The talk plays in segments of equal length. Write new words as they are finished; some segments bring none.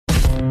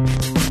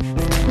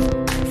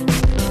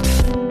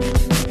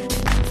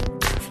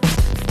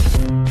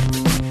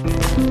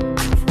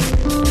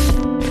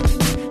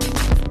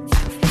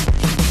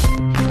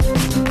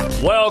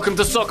Welcome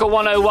to Soccer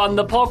 101,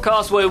 the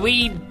podcast where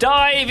we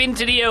dive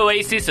into the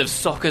oasis of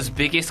soccer's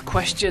biggest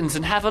questions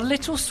and have a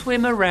little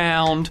swim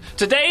around.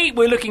 Today,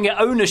 we're looking at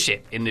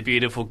ownership in the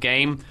beautiful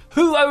game.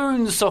 Who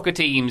owns soccer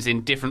teams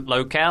in different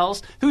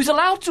locales? Who's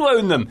allowed to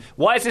own them?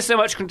 Why is there so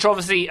much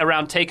controversy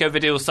around takeover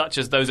deals such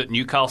as those at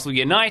Newcastle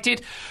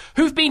United?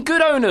 Who've been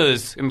good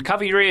owners? And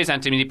cover your ears,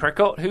 Anthony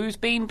Precott. Who's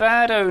been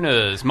bad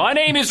owners? My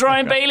name is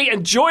Ryan Bailey,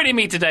 and joining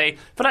me today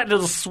for that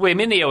little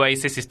swim in the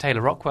oasis is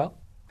Taylor Rockwell.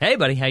 Hey,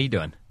 buddy. How you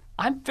doing?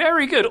 I'm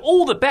very good.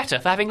 All the better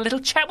for having a little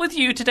chat with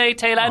you today,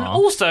 Taylor. And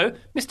also,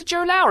 Mr.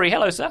 Joe Lowry.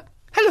 Hello, sir.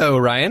 Hello,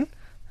 Ryan.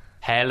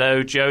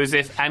 Hello,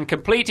 Joseph. And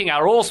completing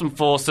our awesome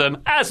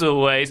foursome, as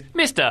always,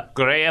 Mr.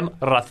 Graham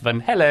Ruthven.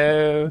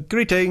 Hello.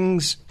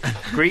 Greetings.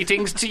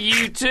 Greetings to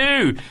you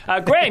too.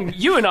 Graham,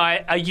 you and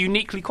I are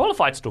uniquely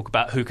qualified to talk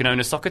about who can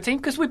own a soccer team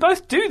because we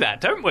both do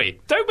that, don't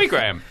we? Don't we,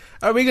 Graham?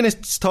 Are we going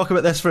to talk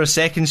about this for a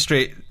second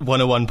straight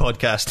 101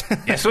 podcast?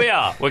 Yes, we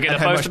are. We're going to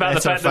post about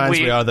the fact that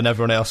we are than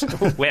everyone else.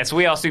 Yes,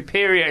 we are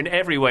superior in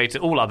every way to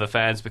all other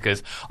fans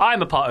because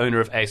I'm a part owner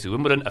of AFC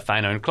Wimbledon, a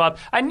fan-owned club,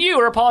 and you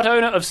are a part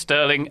owner of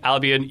Sterling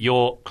Albion,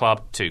 your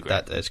club too,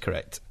 Graham. That is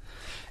correct.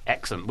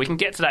 Excellent. We can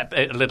get to that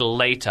a little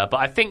later, but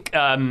I think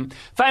fan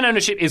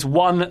ownership is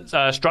one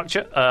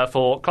structure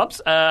for clubs.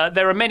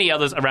 There are many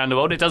others around the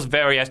world. It does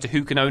vary as to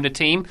who can own a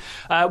team.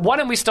 Why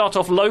don't we start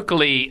off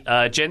locally,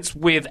 gents,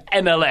 with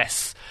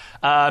MLS.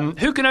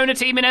 Who can own a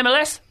team in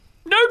MLS?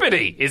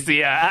 Nobody is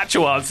the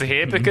actual answer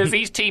here because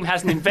each team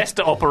has an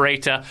investor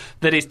operator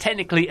that is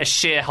technically a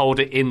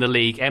shareholder in the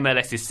league.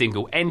 MLS is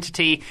single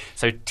entity,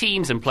 so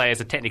teams and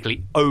players are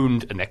technically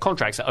owned and their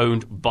contracts are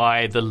owned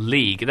by the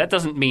league. That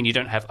doesn't mean you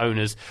don't have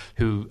owners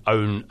who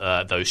own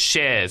those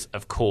shares,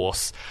 of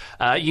course.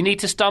 You need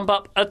to stump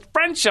up a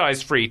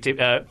franchise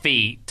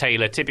fee,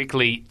 Taylor,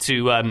 typically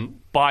to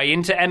buy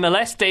into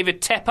MLS.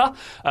 David Tepper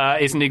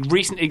is a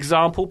recent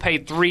example,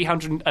 paid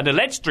an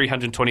alleged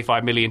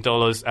 $325 million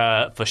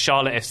for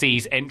Charlotte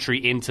FC's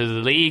entry into the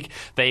league.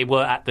 They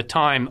were, at the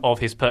time of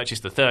his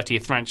purchase, the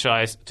 30th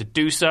franchise to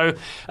do so.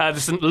 The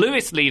St.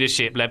 Louis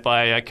leadership, led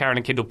by Karen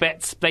and Kendall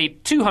Betts,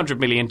 paid $200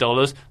 million,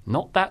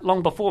 not that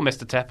long before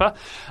Mr. Tepper.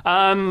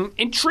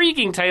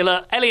 Intriguing,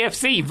 Taylor.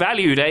 LAFC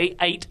valued at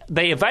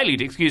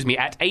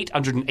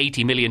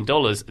 $880 million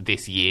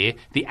this year.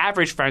 The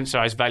average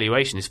franchise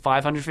valuation is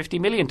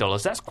 $550 million.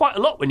 That's quite a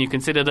lot when you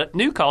consider that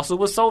Newcastle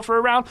was sold for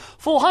around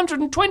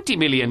 $420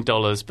 million.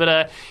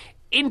 But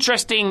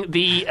interesting,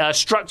 the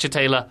structure,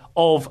 Taylor,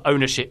 of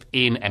ownership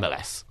in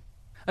MLS.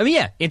 I mean,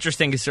 yeah,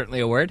 interesting is certainly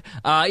a word.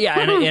 And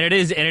it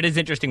is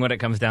interesting when it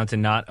comes down to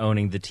not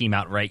owning the team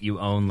outright. You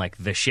own like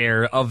the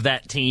share of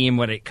that team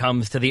when it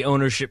comes to the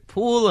ownership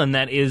pool, and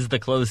that is the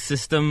closed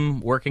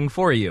system working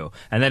for you.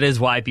 And that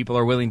is why people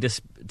are willing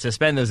to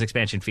spend those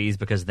expansion fees,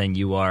 because then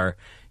you are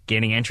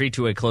gaining entry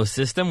to a closed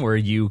system where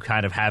you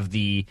kind of have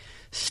the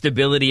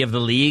stability of the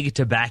league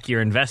to back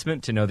your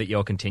investment, to know that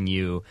you'll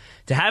continue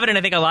to have it. And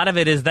I think a lot of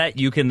it is that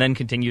you can then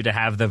continue to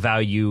have the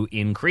value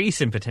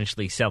increase and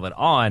potentially sell it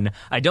on.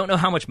 I don't know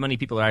how much money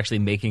people are actually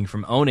making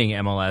from owning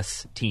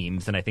MLS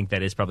teams, and I think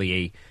that is probably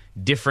a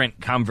different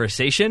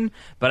conversation,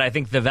 but I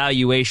think the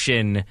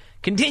valuation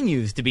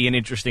continues to be an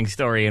interesting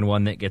story and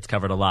one that gets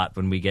covered a lot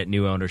when we get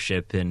new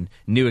ownership and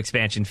new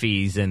expansion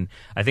fees. And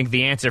I think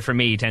the answer for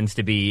me tends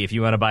to be, if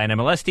you want to buy an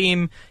MLS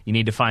team, you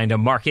need to find a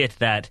market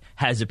that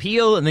has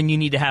appeal, and then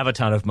you need to have a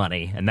ton of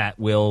money, and that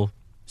will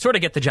sort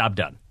of get the job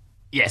done.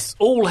 Yes,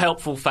 all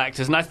helpful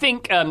factors, and I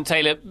think,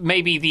 Taylor,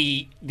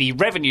 maybe the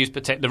revenue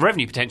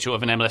potential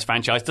of an MLS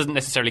franchise doesn't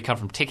necessarily come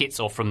from tickets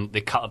or from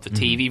the cut of the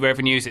TV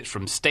revenues. It's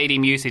from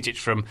stadium usage. It's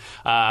from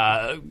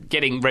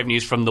getting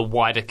revenues from the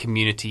wider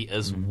community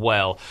as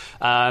well.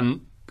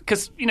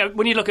 Because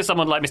when you look at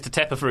someone like Mr.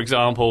 Tepper, for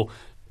example,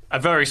 a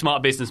very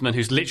smart businessman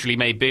who's literally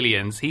made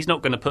billions, he's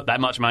not going to put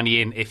that much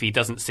money in if he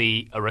doesn't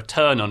see a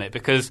return on it.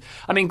 Because,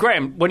 I mean,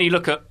 Graham, when you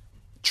look at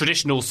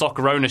traditional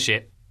soccer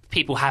ownership,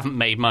 people haven't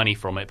made money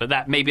from it,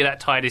 but maybe that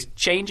tide is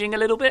changing a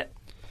little bit.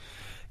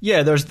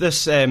 Yeah, there's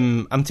this,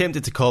 I'm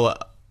tempted to call it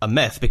a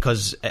myth,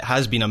 because it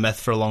has been a myth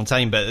for a long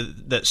time,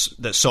 but that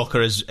soccer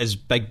is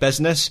big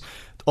business.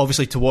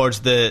 Obviously,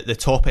 towards the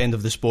top end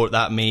of the sport,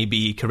 that may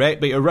be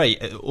correct, but you're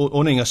right.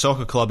 Owning a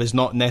soccer club is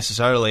not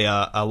necessarily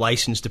a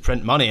license to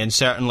print money, and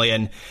certainly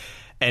in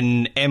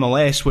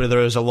MLS, where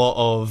there is a lot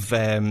of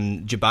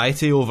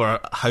dubiety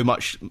over how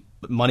much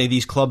money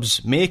these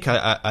clubs make.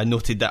 I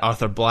noted that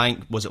Arthur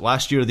Blank, was it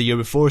last year or the year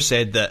before,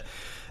 said that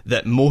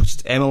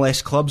most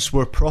MLS clubs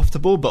were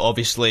profitable, but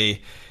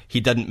obviously he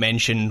didn't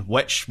mention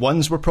which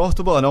ones were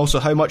profitable and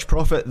also how much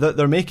profit that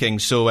they're making.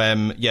 So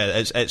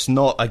it's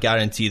not a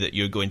guarantee that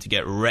you're going to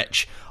get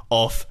rich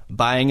off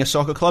buying a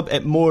soccer club.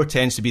 It more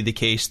tends to be the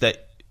case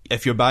that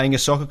if you're buying a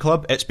soccer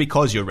club, it's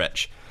because you're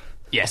rich.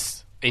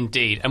 Yes.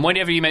 Indeed. And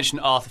whenever you mention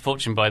Arthur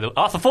Fortune,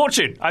 Arthur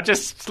Fortune! I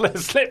just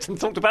slipped and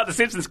talked about the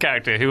Simpsons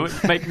character who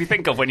it made me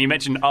think of when you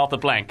mentioned Arthur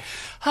Blank.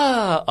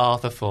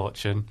 Arthur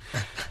Fortune.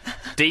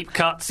 Deep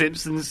cut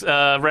Simpsons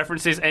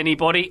references.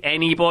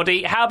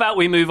 Anybody? How about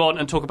we move on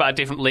and talk about a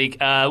different league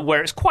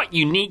where it's quite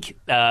unique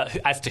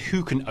as to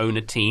who can own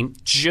a team?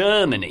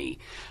 Germany.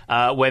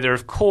 Where there,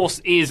 of course,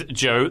 is,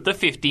 Joe, the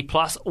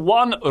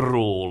 50+1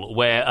 rule,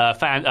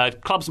 where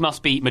clubs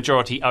must be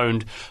majority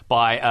owned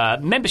by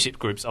membership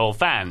groups or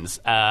fans,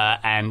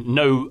 and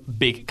no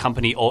big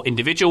company or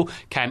individual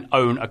can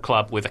own a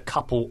club, with a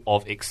couple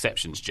of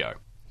exceptions, Joe.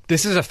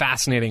 This is a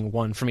fascinating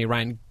one for me,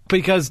 Ryan,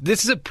 because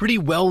this is a pretty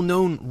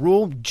well-known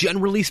rule,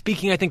 generally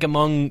speaking, I think,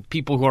 among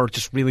people who are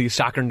just really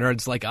soccer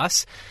nerds like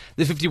us.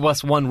 The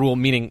 50+1 rule,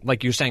 meaning,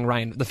 like you're saying,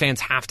 Ryan, the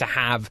fans have to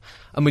have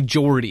a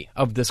majority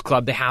of this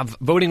club. They have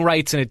voting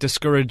rights, and it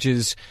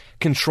discourages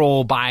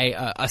control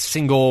by a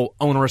single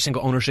owner, a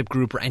single ownership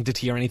group or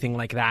entity or anything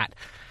like that.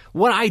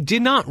 What I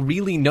did not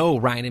really know,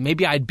 Ryan, and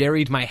maybe I'd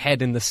buried my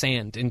head in the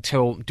sand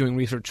until doing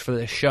research for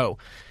this show,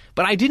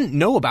 but I didn't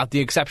know about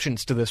the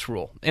exceptions to this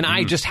rule, and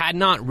I just had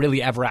not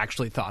really ever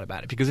actually thought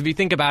about it. Because if you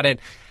think about it,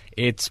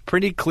 it's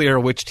pretty clear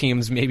which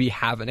teams maybe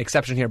have an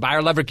exception here.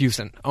 Bayer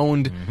Leverkusen,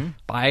 owned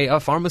by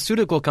a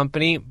pharmaceutical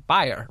company,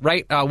 Bayer,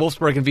 right?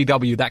 Wolfsburg and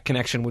VW, that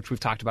connection, which we've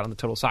talked about on the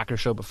Total Soccer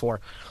Show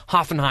before.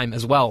 Hoffenheim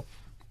as well.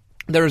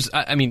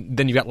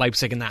 Then you got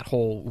Leipzig and that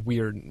whole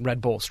weird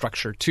Red Bull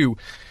structure too.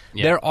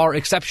 Yeah. There are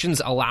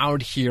exceptions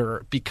allowed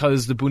here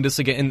because the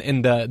Bundesliga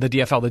in the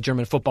DFL, the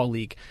German Football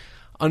League,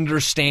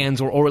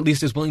 understands or at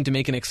least is willing to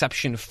make an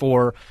exception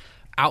for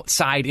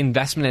outside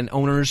investment and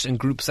owners and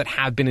groups that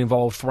have been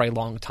involved for a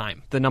long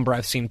time. The number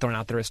I've seen thrown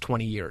out there is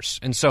 20 years.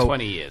 And so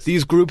 20 years.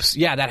 These groups,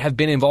 that have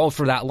been involved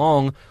for that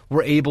long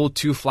were able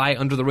to fly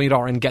under the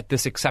radar and get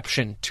this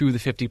exception to the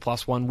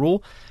 50+1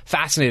 rule.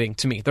 Fascinating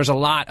to me. There's a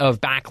lot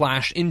of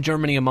backlash in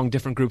Germany among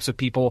different groups of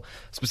people,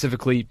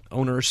 specifically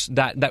owners,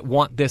 that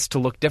want this to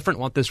look different,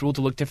 want this rule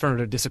to look different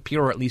or to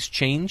disappear or at least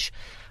change.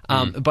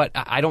 But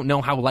I don't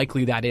know how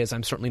likely that is.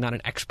 I'm certainly not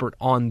an expert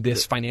on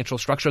this financial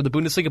structure of the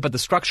Bundesliga, but the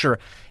structure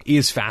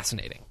is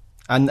fascinating.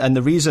 And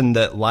the reason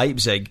that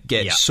Leipzig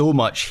gets so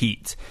much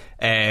heat,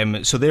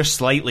 so they're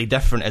slightly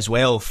different as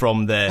well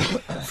from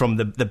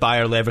the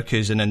Bayer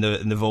Leverkusen and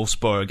the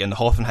Wolfsburg and the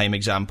Hoffenheim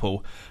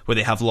example, where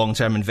they have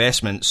long-term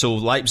investment. So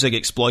Leipzig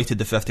exploited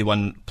the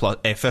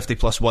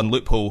 50+1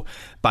 loophole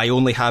by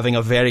only having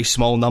a very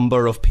small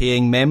number of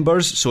paying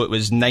members. So it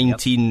was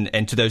 19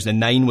 in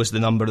 2009 was the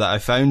number that I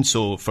found.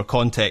 So for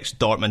context,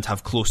 Dortmund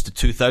have close to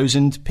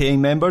 2,000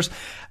 paying members.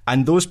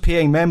 And those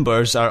paying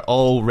members are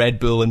all Red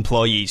Bull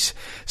employees.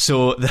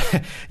 So,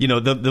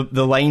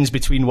 the lines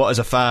between what is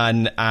a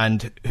fan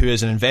and who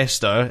is an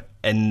investor,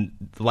 in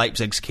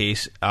Leipzig's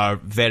case, are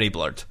very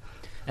blurred.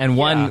 And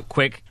one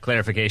quick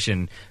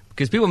clarification,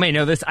 because people may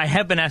know this, I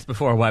have been asked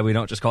before why we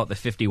don't just call it the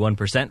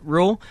 51%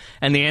 rule.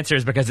 And the answer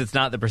is because it's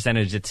not the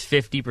percentage, it's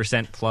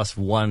 50% plus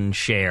one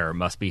share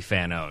must be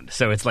fan-owned.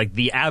 So it's like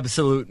the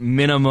absolute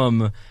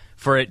minimum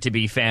for it to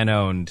be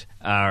fan-owned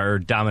or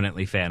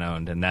dominantly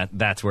fan-owned, and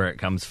that's where it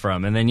comes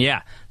from. And then,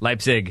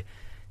 Leipzig,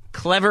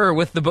 clever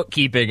with the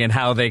bookkeeping and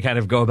how they kind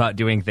of go about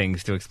doing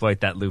things to exploit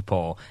that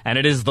loophole. And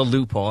it is the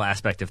loophole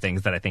aspect of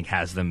things that I think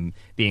has them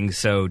being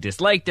so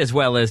disliked, as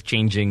well as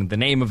changing the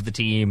name of the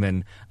team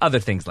and other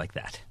things like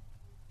that.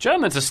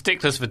 Germans are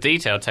sticklers for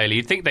detail, Taylor.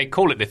 You'd think they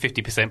call it the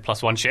 50%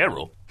 plus one share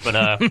rule.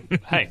 But,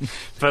 hey,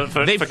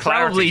 they for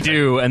probably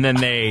do, and then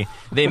they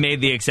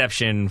made the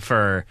exception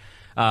for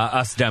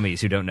us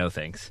dummies who don't know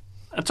things.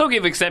 And talking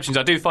of exceptions,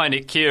 I do find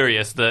it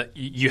curious that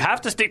you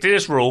have to stick to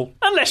this rule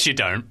unless you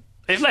don't.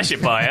 Unless you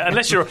buy it,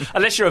 unless you're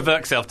a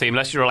Werkself team,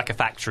 unless you're like a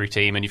factory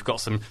team and you've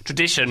got some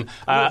tradition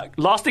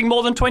lasting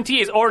more than 20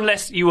 years, or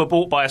unless you were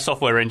bought by a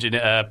software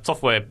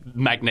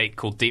magnate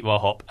called Dietmar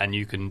Hopp and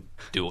you can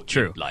do what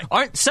you like.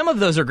 Aren't some of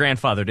those are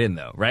grandfathered in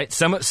though, right?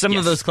 Some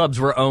of those clubs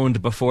were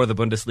owned before the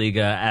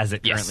Bundesliga as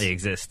it currently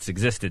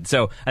existed.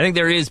 So I think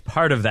there is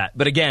part of that.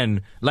 But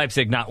again,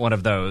 Leipzig not one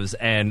of those,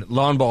 and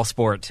Lawn Ball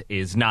Sport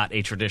is not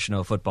a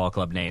traditional football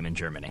club name in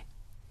Germany.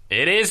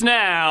 It is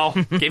now.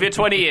 Give it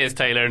 20 years,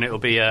 Taylor, and it will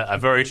be a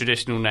very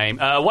traditional name.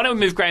 Why don't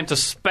we move, Graham, to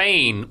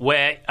Spain,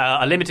 where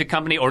a limited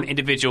company or an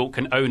individual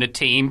can own a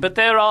team, but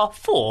there are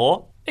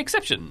 4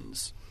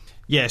 exceptions.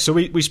 Yeah, so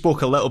we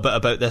spoke a little bit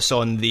about this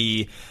on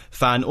the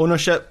fan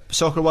ownership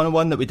Soccer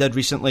 101 that we did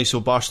recently.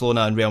 So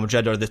Barcelona and Real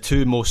Madrid are the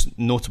 2 most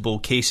notable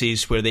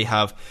cases where they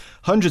have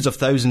hundreds of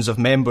thousands of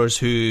members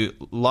who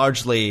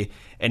largely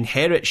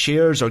inherit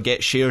shares or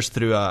get shares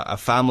through a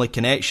family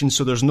connection.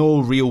 So there's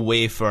no real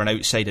way for an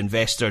outside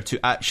investor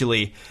to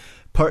actually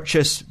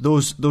purchase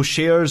those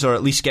shares, or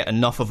at least get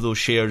enough of those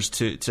shares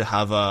to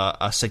have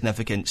a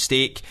significant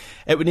stake,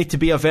 it would need to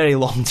be a very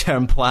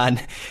long-term plan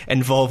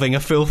involving a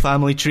full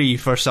family tree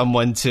for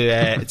someone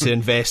to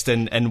invest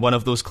in one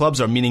of those clubs,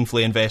 or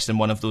meaningfully invest in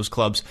one of those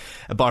clubs.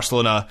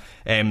 Barcelona,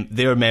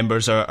 their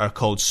members are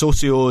called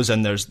socios,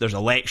 and there's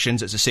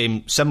elections. It's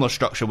the similar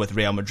structure with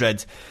Real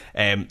Madrid.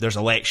 There's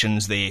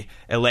elections. They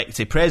elect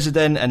a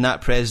president, and that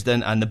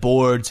president and the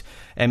board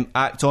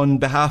act on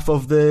behalf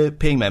of the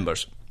paying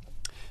members.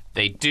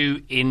 They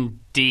do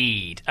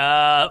indeed.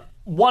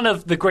 One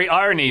of the great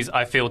ironies,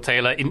 I feel,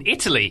 Taylor, in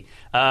Italy,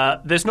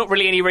 there's not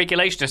really any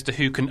regulation as to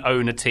who can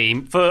own a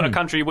team for a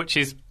country which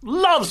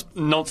loves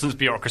nonsense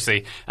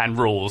bureaucracy and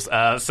rules.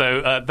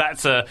 So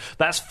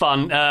that's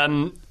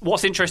fun.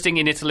 What's interesting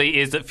in Italy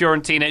is that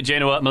Fiorentina,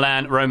 Genoa,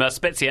 Milan, Roma,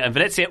 Spezia and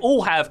Venezia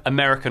all have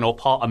American or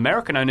part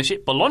American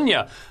ownership. Bologna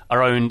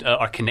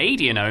are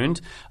Canadian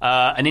owned,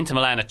 and Inter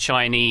Milan are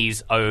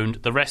Chinese owned.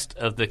 The rest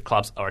of the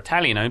clubs are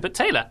Italian owned. But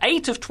Taylor,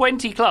 8 of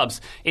 20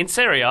 clubs in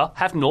Serie A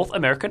have North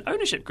American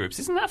ownership groups.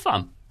 Isn't that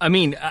fun? I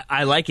mean,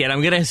 I like it.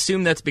 I'm going to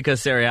assume that's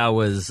because Serie A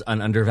was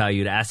an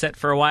undervalued asset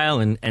for a while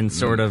and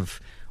sort of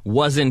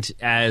wasn't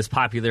as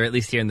popular, at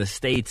least here in the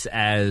States,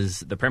 as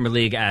the Premier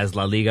League, as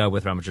La Liga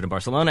with Real Madrid and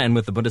Barcelona, and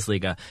with the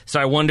Bundesliga.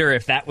 So I wonder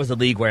if that was a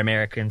league where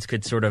Americans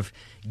could sort of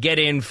get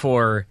in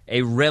for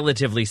a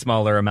relatively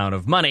smaller amount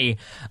of money.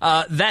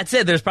 That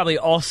said, there's probably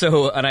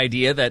also an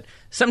idea that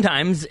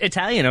sometimes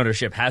Italian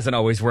ownership hasn't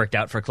always worked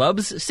out for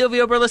clubs.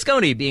 Silvio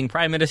Berlusconi, being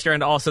prime minister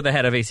and also the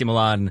head of AC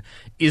Milan,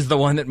 is the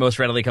one that most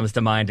readily comes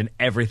to mind in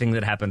everything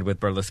that happened with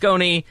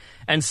Berlusconi,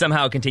 and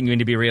somehow continuing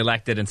to be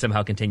reelected and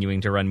somehow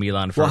continuing to run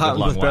Milan for a good long while.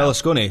 What happened with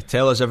Berlusconi?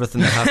 Tell us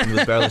everything that happened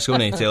with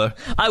Berlusconi, Taylor.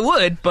 I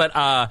would,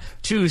 but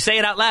to say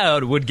it out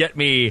loud would get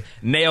me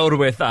nailed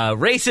with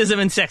racism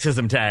and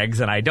sexism tags,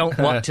 and I don't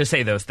want to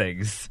say those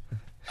things.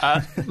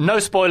 No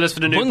spoilers for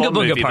the new Bunga Bond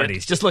Bunga movie.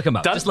 parties. Just look them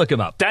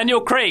up.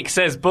 Daniel Craig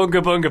says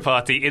Bunga Bunga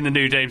Party in the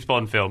new James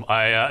Bond film.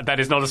 That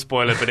is not a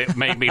spoiler, but it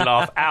made me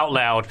laugh out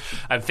loud.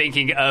 I'm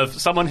thinking of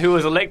someone who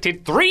was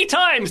elected 3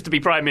 times to be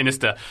Prime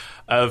Minister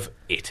of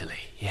Italy.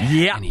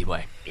 Yeah.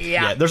 Anyway.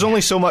 Yeah. There's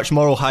only so much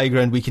moral high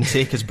ground we can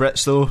take as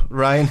Brits, though,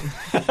 Ryan.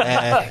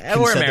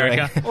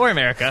 Or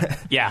America.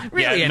 Yeah.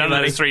 Really, none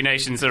of those 3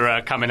 nations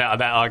are coming out of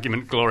that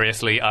argument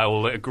gloriously. I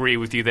will agree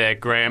with you there,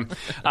 Graham.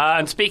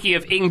 And speaking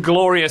of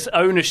inglorious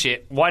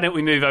ownership, why don't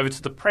we move over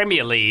to the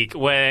Premier League,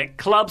 where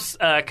clubs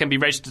can be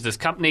registered as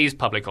companies,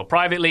 public or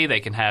privately.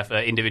 They can have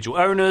individual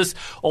owners,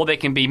 or they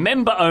can be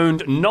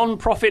member-owned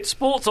non-profit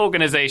sports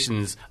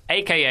organisations,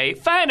 a.k.a.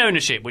 fan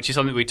ownership, which is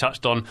something we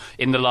touched on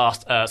in the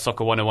last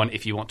Soccer 101,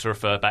 if you want to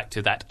refer back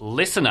to that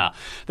listener.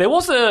 There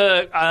was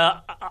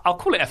I'll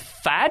call it a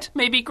fad,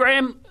 maybe,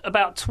 Graham,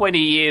 about 20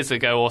 years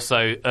ago or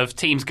so, of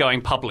teams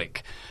going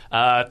public.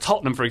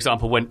 Tottenham, for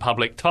example, went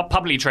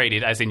publicly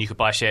traded, as in you could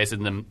buy shares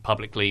in them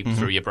publicly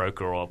through your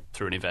broker or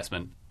through an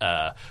investment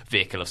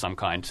vehicle of some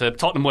kind. So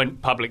Tottenham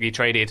went publicly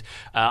traded,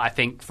 I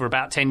think, for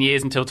about 10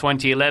 years until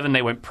 2011.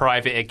 They went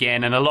private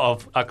again, and a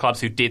lot of clubs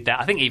who did that,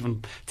 I think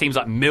even teams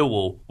like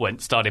Millwall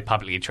started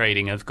publicly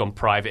trading and have gone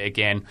private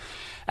again.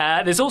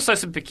 There's also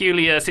some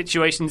peculiar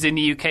situations in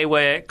the UK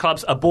where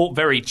clubs are bought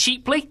very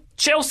cheaply.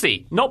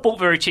 Chelsea, not bought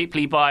very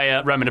cheaply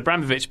by Roman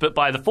Abramovich, but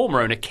by the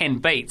former owner, Ken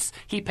Bates.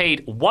 He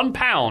paid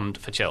 £1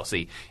 for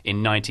Chelsea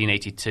in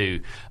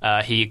 1982.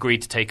 He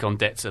agreed to take on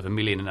debts of £1.5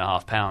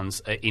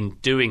 million in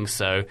doing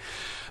so.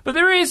 But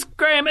there is,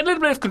 Graham, a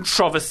little bit of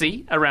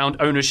controversy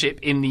around ownership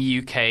in the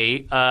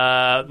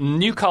UK.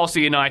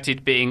 Newcastle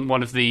United being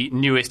one of the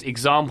newest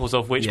examples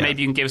of which.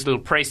 Maybe you can give us a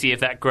little précis of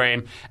that,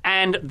 Graham.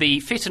 And the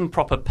fit and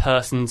proper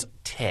persons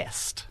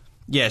test.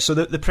 Yeah, so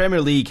the Premier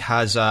League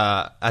has,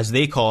 as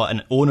they call it,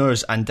 an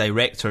owners and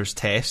directors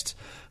test,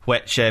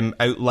 which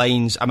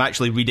outlines, I'm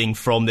actually reading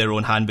from their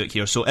own handbook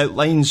here, so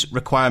outlines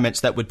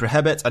requirements that would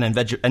prohibit an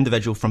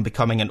individual from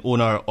becoming an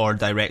owner or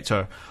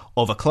director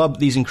of a club.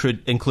 These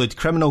include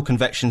criminal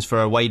convictions for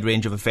a wide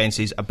range of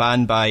offences, a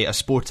ban by a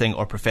sporting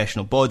or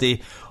professional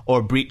body,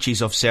 or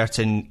breaches of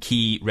certain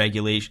key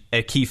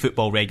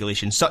football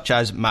regulations, such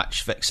as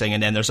match fixing.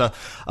 And then there's a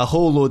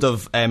whole load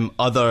of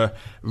other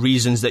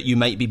reasons that you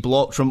might be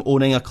blocked from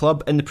owning a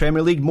club in the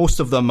Premier League. Most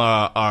of them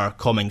are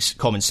common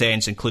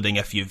sense, including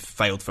if you've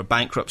filed for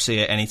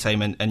bankruptcy at any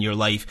time in your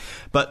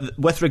life. But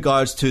with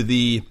regards to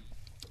the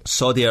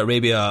Saudi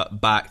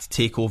Arabia-backed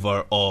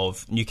takeover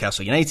of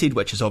Newcastle United,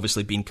 which has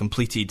obviously been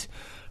completed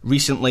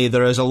recently,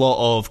 there is a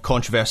lot of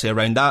controversy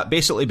around that,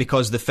 basically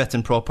because the fit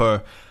and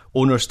proper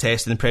owners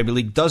test in the Premier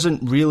League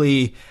doesn't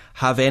really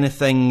have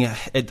anything,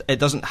 it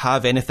doesn't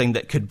have anything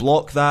that could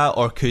block that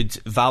or could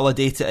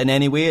validate it in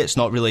any way. It's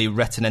not really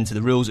written into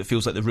the rules. It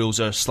feels like the rules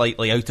are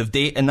slightly out of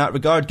date in that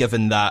regard,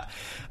 given that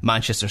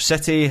Manchester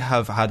City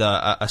have had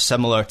a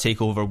similar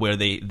takeover where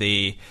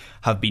they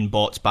have been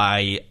bought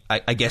by,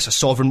 I guess, a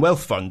sovereign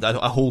wealth fund,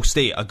 a whole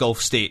state, a Gulf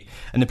state.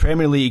 And the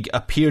Premier League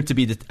appeared to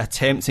be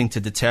attempting to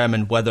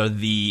determine whether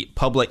the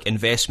public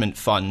investment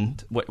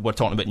fund, we're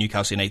talking about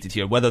Newcastle United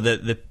here, whether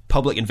the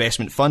public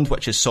investment fund,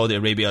 which is Saudi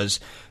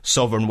Arabia's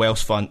sovereign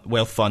wealth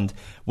fund,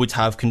 would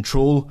have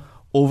control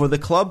over the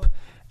club.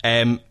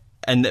 And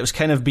it was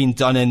kind of being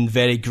done in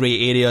very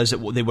grey areas.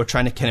 They were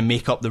trying to kind of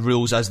make up the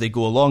rules as they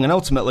go along, and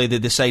ultimately they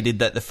decided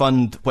that the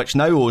fund, which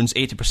now owns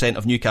 80%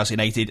 of Newcastle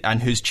United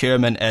and whose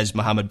chairman is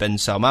Mohammed bin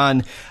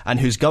Salman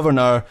and whose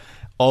governor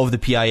of the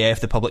PIF,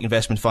 the Public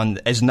Investment Fund,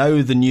 is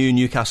now the new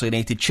Newcastle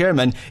United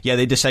chairman. Yeah,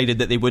 they decided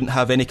that they wouldn't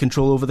have any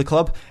control over the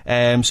club.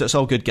 So it's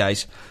all good,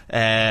 guys.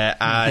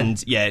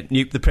 And yeah,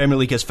 the Premier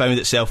League has found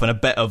itself in a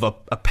bit of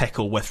a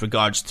pickle with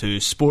regards to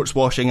sports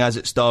washing, as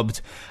it's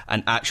dubbed,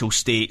 and actual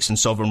states and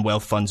sovereign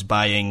wealth funds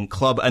buying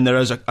club. And there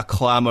is a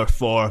clamour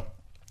for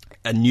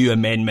a new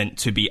amendment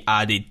to be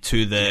added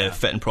to the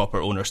fit and proper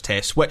owners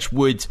test, which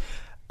would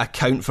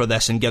account for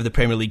this and give the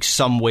Premier League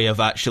some way of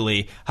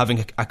actually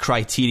having a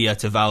criteria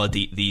to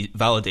validate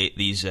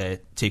these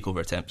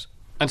takeover attempts.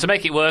 And to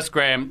make it worse,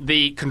 Graham,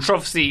 the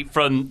controversy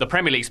from the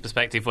Premier League's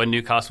perspective when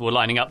Newcastle were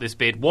lining up this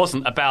bid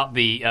wasn't about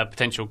the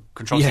potential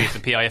controversy of the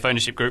PIF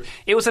ownership group.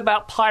 It was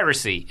about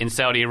piracy in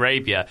Saudi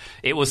Arabia.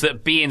 It was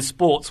that beIN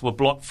Sports were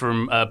blocked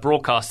from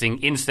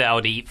broadcasting in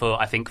Saudi for,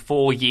 I think,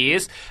 4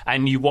 years.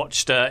 And you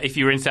watched, if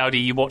you were in Saudi,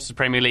 you watched the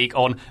Premier League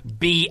on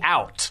Be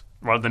Out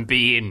rather than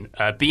Be In.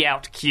 Be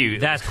Out Q.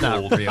 That's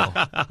not real.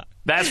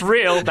 That's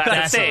real.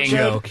 That's a thing. A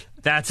joke.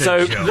 That's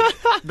a joke.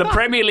 The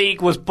Premier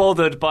League was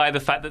bothered by the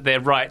fact that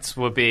their rights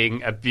were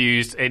being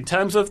abused in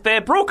terms of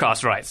their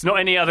broadcast rights, not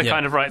any other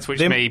kind of rights which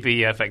may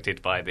be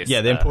affected by this.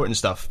 Yeah, the important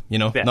stuff,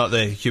 not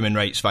the human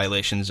rights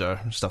violations or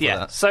stuff like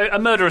that. So a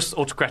murderous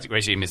autocratic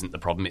regime isn't the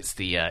problem. It's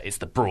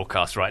the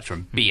broadcast rights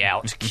from Be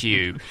Out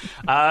Q.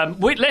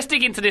 Let's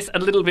dig into this a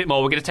little bit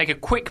more. We're going to take a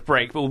quick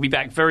break, but we'll be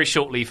back very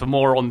shortly for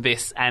more on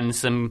this and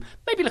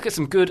maybe look at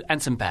some good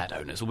and some bad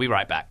owners. We'll be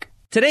right back.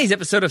 Today's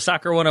episode of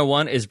Soccer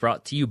 101 is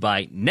brought to you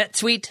by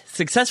NetSuite.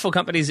 Successful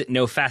companies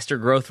know faster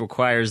growth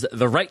requires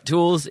the right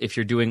tools. If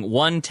you're doing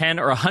 1, 10,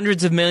 or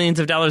hundreds of millions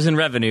of dollars in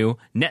revenue,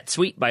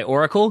 NetSuite by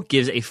Oracle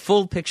gives a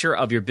full picture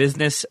of your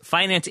business,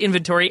 finance,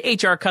 inventory,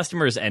 HR,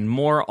 customers, and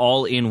more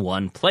all in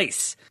one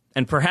place.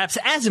 And perhaps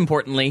as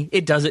importantly,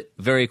 it does it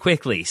very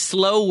quickly.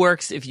 Slow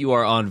works if you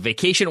are on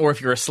vacation or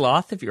if you're a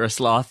sloth. If you're a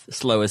sloth,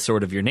 slow is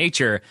sort of your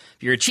nature.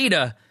 If you're a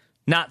cheetah,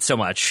 not so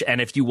much. And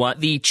if you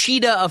want the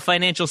cheetah of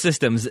financial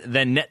systems,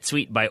 then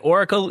NetSuite by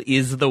Oracle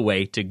is the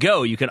way to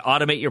go. You can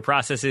automate your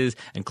processes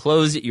and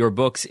close your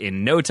books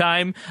in no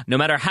time, no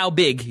matter how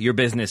big your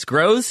business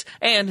grows.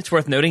 And it's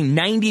worth noting,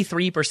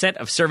 93%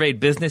 of surveyed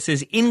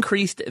businesses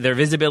increased their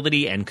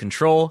visibility and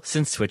control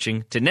since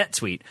switching to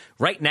NetSuite.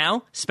 Right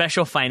now,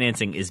 special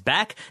financing is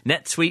back.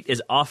 NetSuite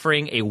is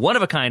offering a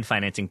one-of-a-kind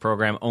financing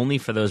program only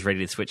for those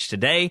ready to switch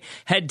today.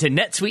 Head to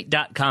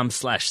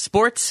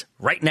netsuite.com/sports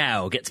right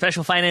now. Get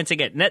special financing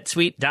at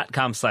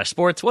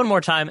netsuite.com/sports. One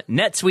more time,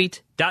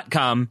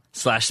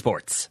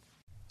 netsuite.com/sports.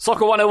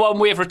 Soccer 101,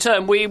 we have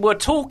returned. We were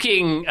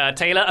talking,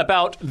 Taylor,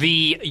 about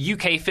the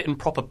UK Fit and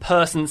Proper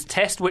Persons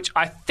test, which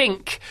I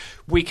think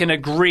we can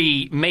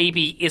agree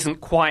maybe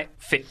isn't quite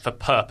fit for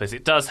purpose.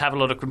 It does have a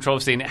lot of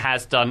controversy, and it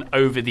has done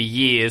over the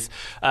years.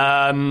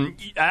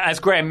 As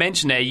Graham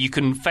mentioned there, you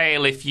can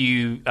fail if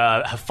you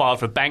have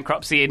filed for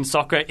bankruptcy in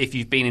soccer, if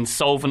you've been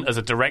insolvent as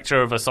a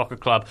director of a soccer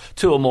club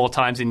 2 or more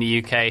times in the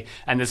UK,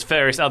 and there's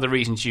various other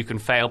reasons you can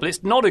fail. But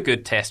it's not a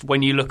good test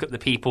when you look at the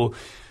people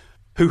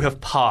who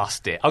have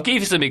passed it. I'll give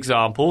you some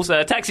examples.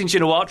 Thaksin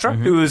Shinawatra,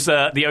 who was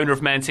the owner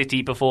of Man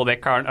City before their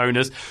current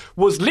owners,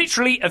 was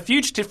literally a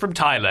fugitive from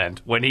Thailand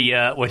when he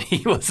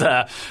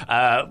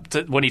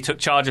took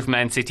charge of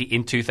Man City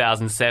in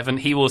 2007.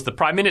 He was the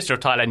Prime Minister of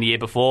Thailand the year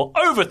before,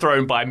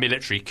 overthrown by a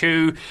military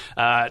coup,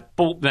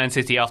 bought Man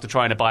City after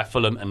trying to buy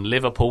Fulham and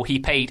Liverpool. He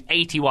paid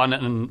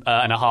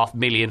 $81.5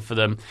 million for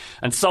them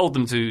and sold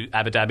them to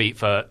Abu Dhabi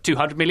for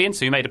 $200 million,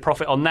 so he made a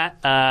profit on that.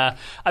 A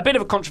bit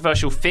of a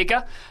controversial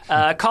figure.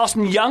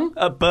 Carsten Young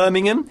at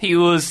Birmingham. He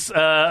was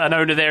an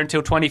owner there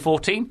until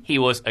 2014. He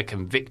was a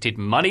convicted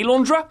money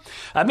launderer.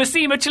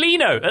 Massimo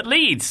Cellino at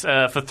Leeds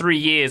for 3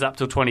 years up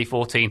till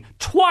 2014.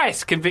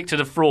 Twice convicted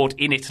of fraud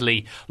in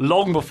Italy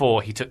long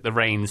before he took the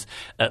reins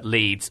at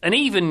Leeds. And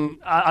even,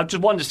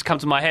 one just come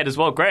to my head as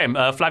well, Graham,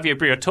 Flavio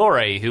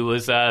Briatore, who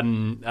was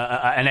an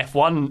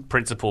F1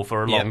 principal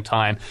for a long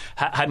time,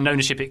 had an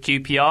ownership at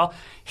QPR.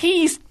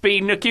 He's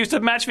been accused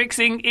of match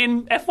fixing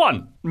in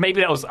F1.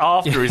 Maybe that was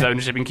after his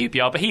ownership in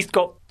QPR, but he's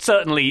got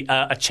certainly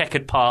a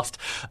checkered past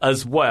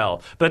as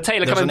well. But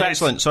Taylor, there's coming back...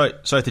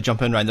 Sorry to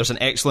jump in, Ryan. There's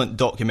an excellent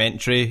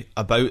documentary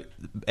about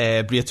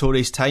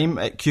Briatore's time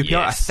at QPR.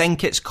 Yes. I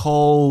think it's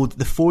called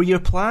The 4-Year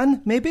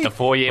Plan, maybe? The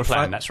 4-Year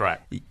Plan, that's right.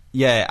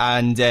 Yeah,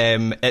 and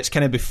it's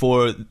kind of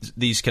before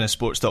these kind of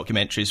sports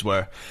documentaries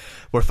were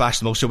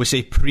fashionable. Shall we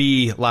say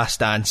pre-Last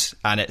Dance,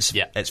 and it's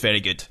very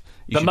good.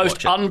 You the should most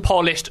watch it.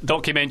 unpolished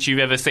documentary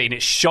you've ever seen.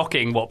 It's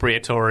shocking what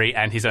Briatore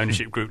and his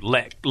ownership group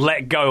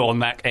let go on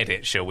that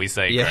edit, shall we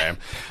say, Yeah.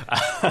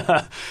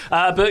 Graham.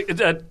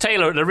 But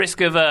Taylor, at the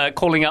risk of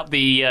calling up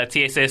the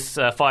TSS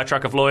fire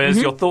truck of lawyers,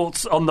 your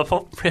thoughts on the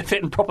fit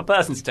and proper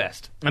persons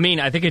test? I mean,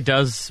 I think it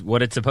does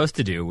what it's supposed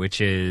to do,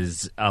 which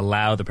is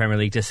allow the Premier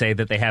League to say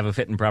that they have a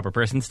fit and proper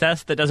persons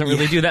test that doesn't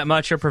really do that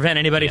much or prevent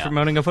anybody from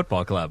owning a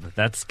football club.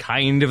 That's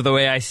kind of the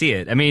way I see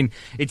it. I mean,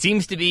 it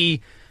seems to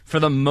be, for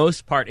the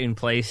most part, in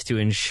place to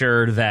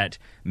ensure that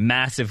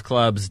massive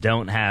clubs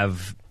don't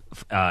have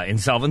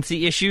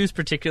insolvency issues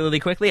particularly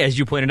quickly. As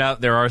you pointed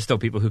out, there are still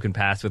people who can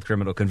pass with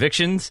criminal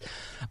convictions.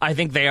 I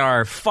think they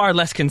are far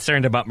less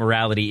concerned about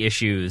morality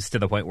issues, to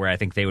the point where I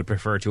think they would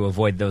prefer to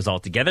avoid those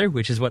altogether,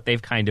 which is what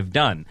they've kind of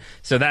done.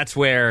 So that's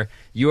where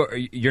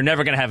you're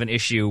never going to have an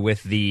issue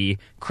with the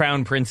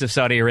Crown Prince of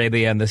Saudi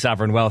Arabia and the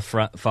Sovereign Wealth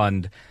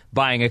Fund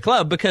buying a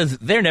club, because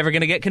they're never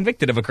going to get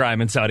convicted of a crime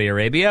in Saudi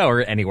Arabia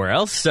or anywhere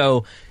else.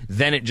 So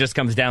then it just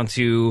comes down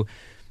to,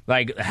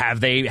 like, have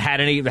they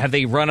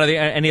run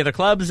any other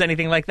clubs,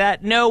 anything like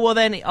that? No. Well,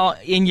 then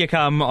in you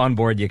come, on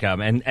board you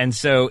come. And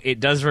so it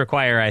does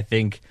require, I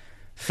think,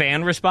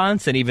 fan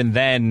response. And even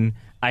then,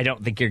 I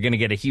don't think you're going to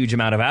get a huge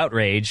amount of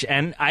outrage.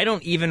 And I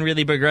don't even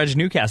really begrudge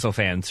Newcastle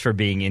fans for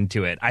being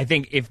into it. I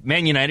think if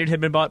Man United had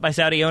been bought by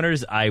Saudi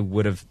owners, I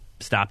would have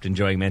stopped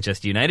enjoying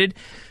Manchester United.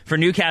 For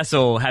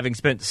Newcastle, having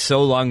spent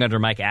so long under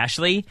Mike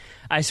Ashley,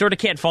 I sort of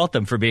can't fault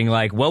them for being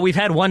like, well, we've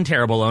had one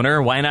terrible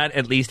owner. Why not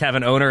at least have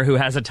an owner who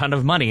has a ton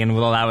of money and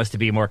will allow us to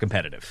be more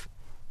competitive?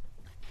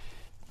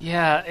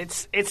 Yeah,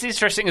 it's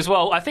interesting as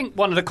well. I think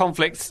one of the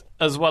conflicts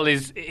as well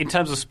is in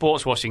terms of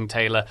sports washing,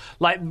 Taylor.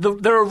 Like,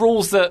 there are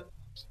rules that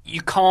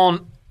you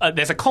can't.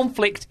 There's a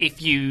conflict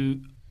if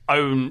you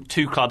own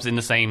two clubs in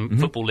the same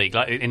football league,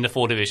 like in the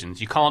 4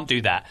 divisions. You can't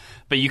do that,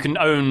 but you can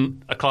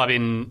own a club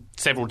in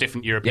several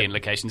different European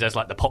locations, as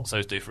like the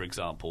Pozzos do, for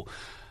example.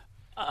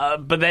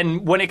 But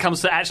then when it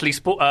comes to actually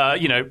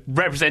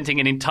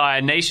representing an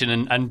entire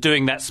nation and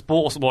doing that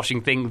sports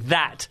washing thing,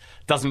 that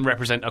doesn't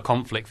represent a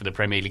conflict for the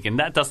Premier League, and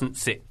that doesn't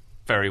sit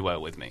very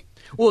well with me.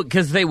 Well,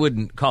 because they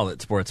wouldn't call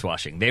it sports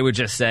washing. They would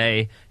just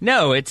say,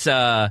 no, it's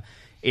a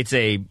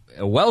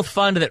wealth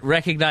fund that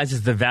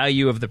recognizes the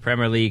value of the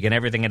Premier League and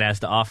everything it has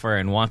to offer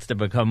and wants to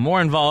become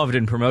more involved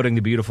in promoting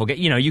the beautiful game.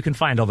 You know, you can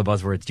find all the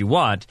buzzwords you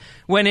want,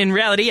 when in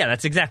reality, yeah,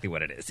 that's exactly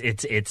what it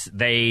is.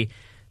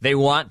 They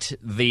want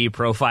the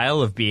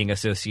profile of being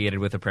associated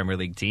with a Premier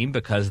League team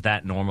because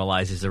that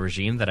normalizes a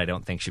regime that I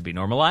don't think should be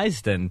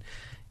normalized and,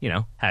 you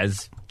know,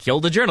 has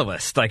killed a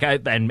journalist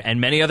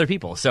and many other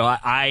people. So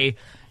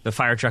the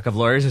fire truck of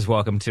lawyers is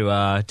welcome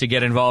to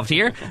get involved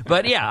here.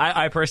 But yeah,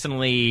 I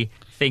personally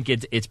think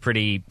it's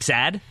pretty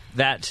sad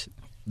that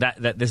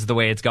this is the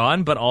way it's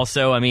gone. But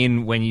also, I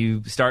mean, when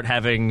you start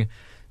having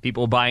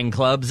people buying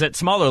clubs at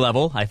smaller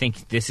level, I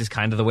think this is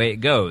kind of the way it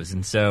goes.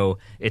 And so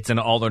it's an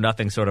all or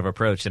nothing sort of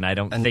approach. And I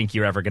don't think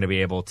you're ever going to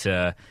be able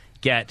to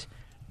get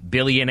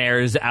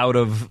billionaires out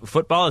of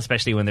football,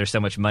 especially when there's so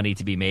much money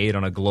to be made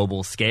on a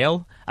global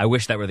scale. I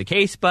wish that were the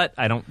case, but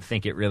I don't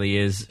think it really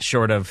is,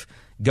 short of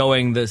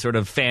going the sort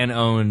of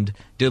fan-owned,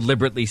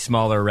 deliberately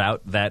smaller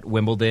route that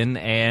Wimbledon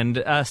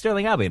and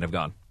Sterling Albion have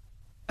gone.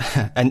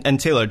 And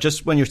Taylor,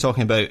 just when you're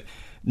talking about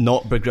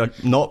not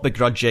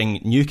begrudging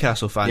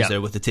Newcastle fans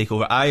there with the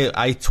takeover,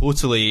 I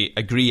totally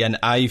agree, and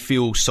I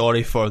feel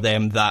sorry for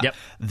them that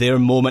their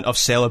moment of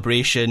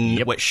celebration,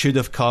 which should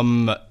have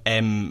come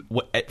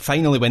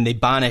finally when they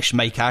banished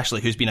Mike Ashley,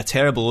 who's been a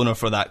terrible owner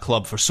for that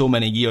club for so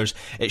many years,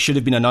 it should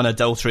have been an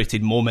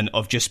unadulterated moment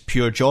of just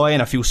pure joy.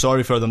 And I feel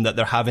sorry for them that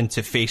they're having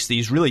to face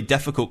these really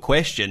difficult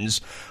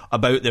questions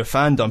about their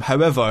fandom.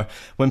 However,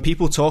 when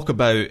people talk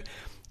about,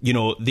 you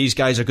know, these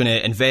guys are going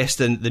to invest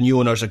in, the new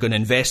owners are going to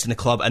invest in the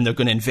club and they're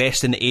going to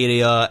invest in the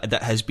area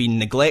that has been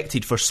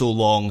neglected for so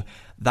long,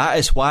 that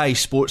is why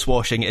sports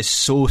washing is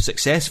so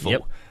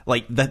successful.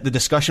 Like, the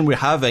discussion we're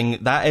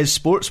having, that is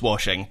sports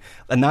washing.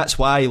 And that's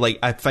why, like,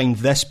 I find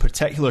this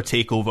particular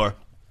takeover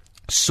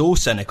so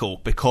cynical,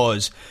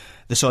 because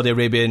the Saudi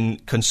Arabian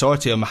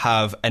consortium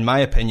have, in my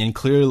opinion,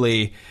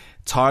 clearly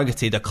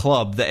targeted a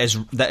club that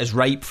is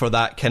ripe for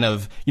that kind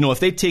of, you know,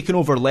 if they'd taken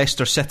over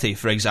Leicester City,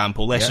 for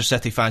example, Leicester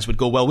City fans would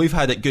go, well, we've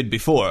had it good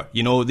before,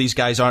 you know, these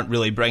guys aren't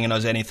really bringing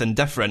us anything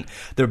different.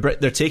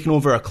 They're taking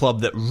over a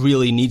club that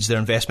really needs their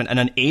investment, and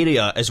an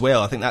area as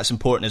well. I think that's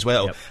important as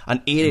well.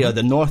 An area,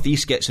 the North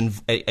East gets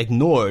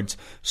ignored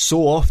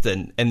so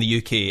often in the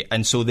UK,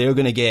 and so they're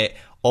going to get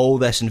all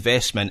this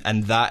investment,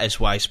 and that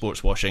is why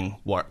sports washing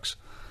works.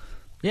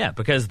 Yeah,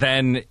 because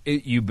then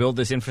you build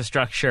this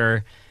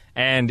infrastructure,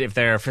 and if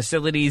there are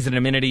facilities and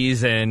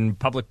amenities and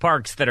public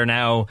parks that are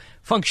now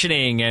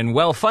functioning and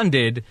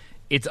well-funded,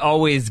 it's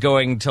always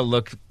going to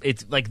look,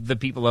 it's like the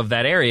people of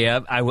that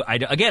area, I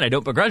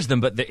don't begrudge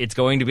them, but it's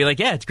going to be like,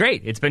 yeah, it's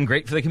great. It's been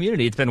great for the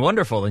community. It's been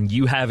wonderful. And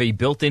you have a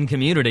built-in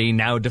community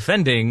now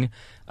defending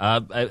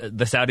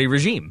the Saudi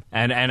regime.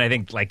 And I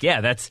think, like, yeah,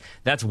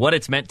 that's what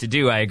it's meant to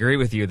do. I agree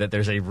with you that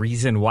there's a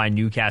reason why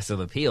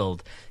Newcastle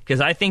appealed.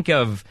 Because I think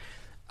of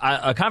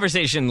a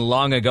conversation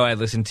long ago I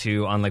listened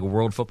to on like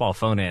World Football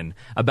Phone-In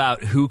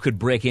about who could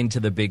break into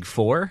the Big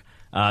Four.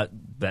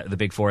 The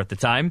Big Four at the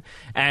time,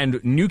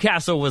 and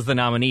Newcastle was the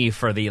nominee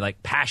for the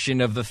like passion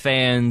of the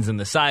fans and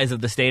the size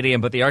of the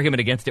stadium, but the argument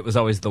against it was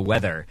always the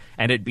weather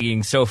and it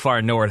being so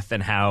far north,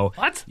 and how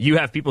you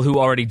have people who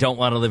already don't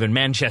want to live in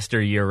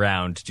Manchester year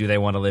round. Do they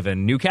want to live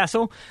in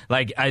Newcastle?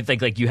 Like, I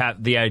think like you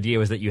have the idea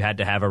was that you had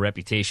to have a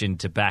reputation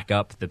to back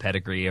up the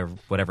pedigree or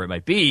whatever it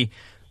might be.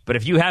 But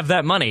if you have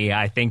that money,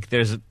 I think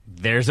there's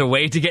a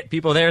way to get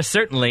people there,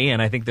 certainly, and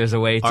I think there's a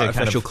way to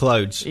artificial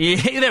clouds.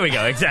 Yeah, there we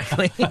go,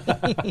 exactly.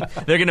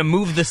 They're going to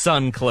move the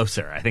sun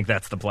closer. I think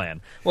that's the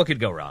plan. What could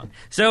go wrong?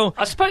 So,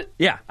 I suppose.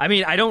 Yeah, I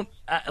mean, I don't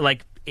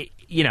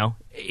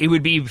it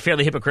would be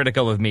fairly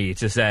hypocritical of me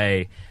to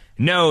say,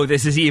 no,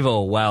 this is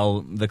evil.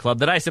 Well, the club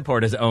that I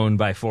support is owned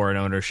by foreign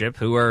ownership,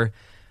 who are,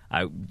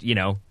 I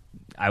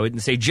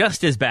wouldn't say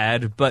just as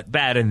bad, but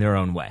bad in their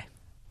own way.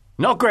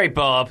 Not great,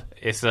 Bob.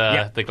 It's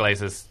the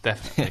Glazers,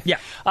 definitely. Yeah.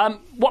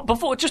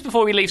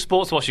 Before we leave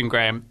sports washing,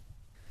 Graham,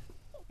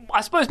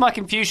 I suppose my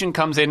confusion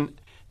comes in,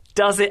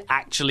 does it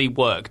actually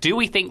work? Do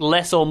we think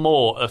less or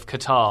more of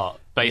Qatar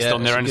based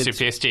on their ownership of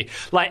PSG?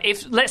 Like,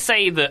 let's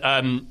say that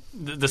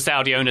the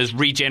Saudi owners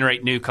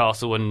regenerate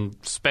Newcastle and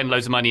spend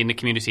loads of money in the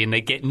community and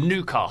they get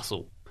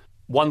Newcastle,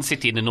 one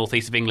city in the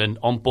northeast of England,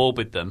 on board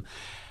with them.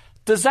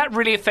 Does that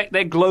really affect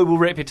their global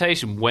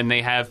reputation when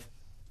they have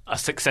a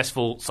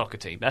successful soccer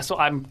team? That's what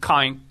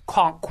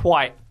can't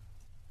quite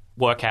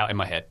work out in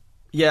my head.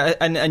 Yeah,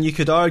 and you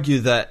could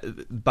argue that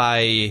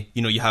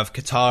you have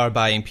Qatar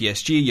buying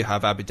PSG, you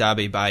have Abu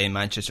Dhabi buying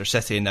Manchester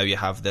City, and now you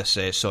have this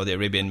Saudi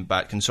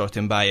Arabian-backed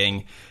consortium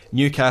buying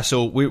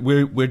Newcastle.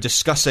 We're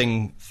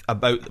discussing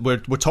about we're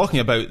talking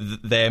about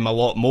them a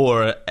lot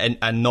more,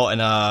 and not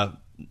in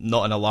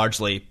a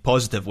largely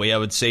positive way, I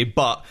would say.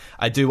 But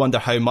I do wonder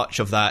how much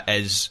of that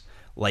is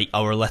like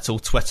our little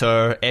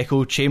Twitter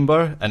echo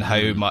chamber, and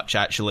how much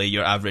actually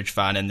your average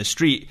fan in the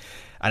street,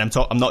 and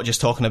I'm not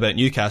just talking about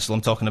Newcastle,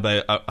 I'm talking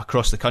about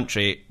across the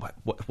country,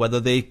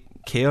 whether they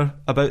care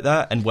about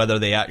that, and whether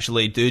they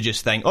actually do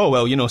just think, oh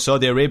well,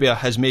 Saudi Arabia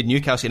has made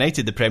Newcastle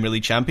United the Premier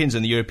League champions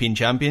and the European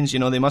champions,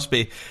 they must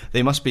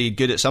be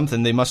good at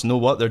something, they must know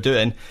what they're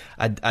doing.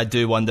 I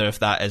do wonder if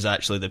that is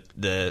actually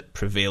the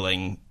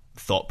prevailing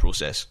thought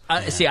process.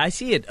 See, I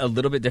see it a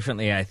little bit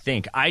differently, I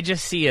think. I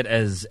just see it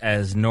as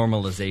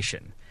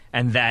normalization.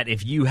 And that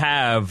if you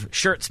have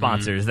shirt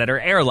sponsors that are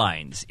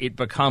airlines, it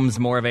becomes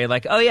more of a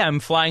like, oh yeah,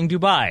 I'm flying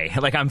Dubai.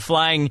 Like I'm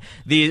flying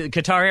the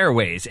Qatar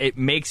Airways. It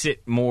makes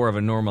it more of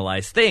a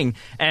normalized thing.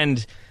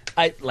 And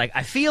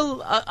I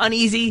feel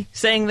uneasy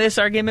saying this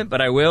argument,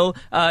 but I will.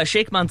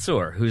 Sheikh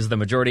Mansour, who's the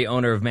majority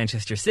owner of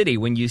Manchester City,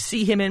 when you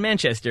see him in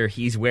Manchester,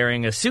 he's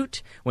wearing a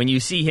suit. When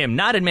you see him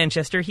not in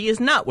Manchester, he is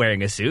not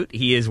wearing a suit.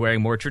 He is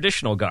wearing more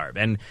traditional garb.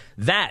 And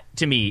that,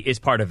 to me, is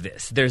part of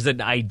this. There's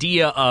an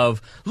idea of,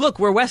 look,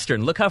 we're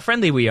Western. Look how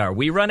friendly we are.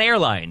 We run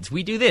airlines.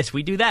 We do this.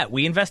 We do that.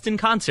 We invest in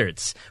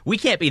concerts. We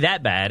can't be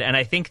that bad. And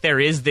I think there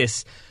is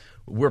this,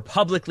 we're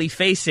publicly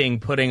facing,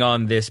 putting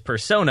on this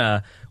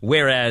persona,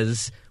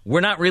 whereas we're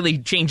not really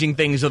changing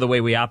things or the way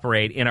we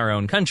operate in our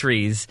own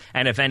countries,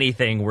 and if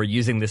anything, we're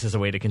using this as a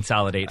way to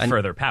consolidate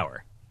further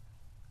power.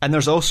 And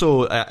there's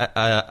also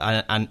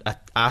an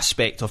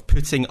aspect of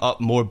putting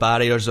up more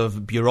barriers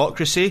of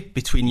bureaucracy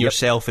between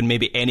yourself and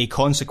maybe any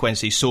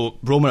consequences. So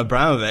Roman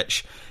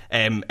Abramovich,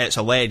 it's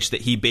alleged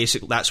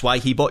that that's why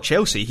he bought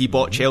Chelsea. He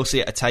bought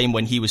Chelsea at a time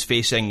when he was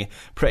facing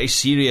pretty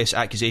serious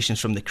accusations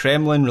from the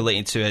Kremlin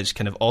relating to his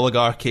kind of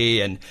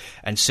oligarchy and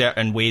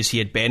certain ways he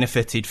had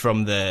benefited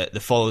from the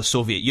fall of the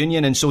Soviet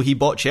Union. And so he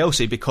bought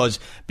Chelsea because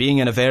being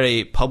in a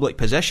very public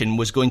position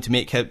was going to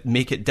make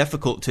it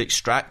difficult to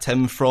extract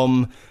him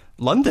from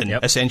London,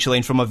 essentially,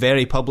 and from a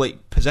very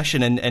public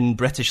position in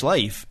British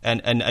life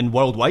and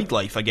worldwide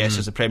life, I guess,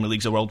 as the Premier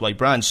League's a worldwide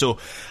brand. So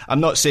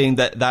I'm not saying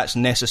that that's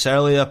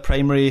necessarily a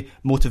primary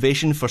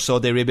motivation for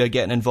Saudi Arabia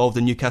getting involved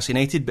in Newcastle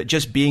United, but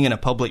just being in a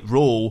public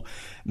role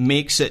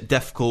makes it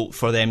difficult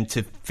for them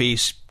to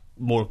face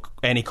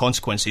any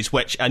consequences,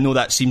 which I know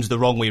that seems the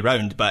wrong way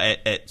round, but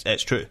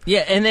it's true.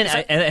 Yeah, and then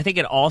I think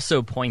it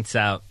also points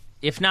out,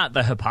 if not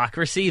the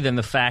hypocrisy, then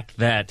the fact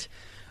that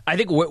I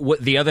think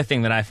what the other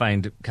thing that I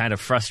find kind of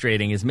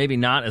frustrating is maybe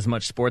not as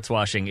much sports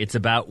washing. It's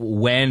about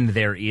when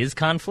there is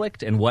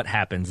conflict and what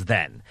happens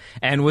then.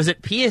 And was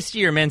it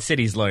PSG or Man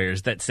City's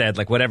lawyers that said,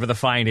 like, whatever the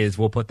fine is,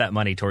 we'll put that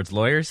money towards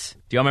lawyers?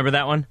 Do y'all remember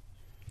that one?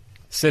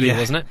 City,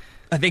 wasn't it?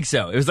 I think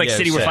so. It was like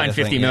City were fined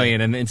 $50 million,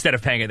 and instead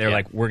of paying it, they're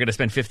like, we're going to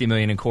spend $50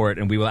 million in court,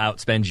 and we will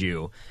outspend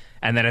you.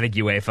 And then I think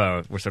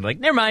UEFA were sort of like,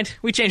 never mind,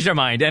 we changed our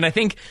mind. And I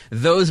think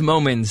those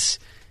moments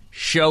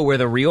show where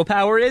the real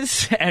power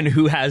is and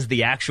who has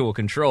the actual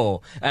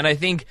control. And I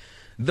think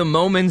the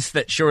moments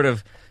that sort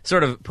of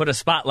put a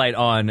spotlight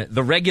on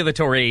the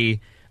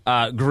regulatory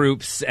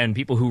groups and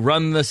people who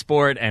run the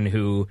sport and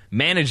who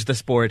manage the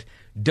sport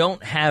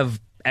don't have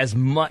as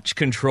much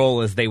control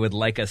as they would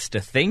like us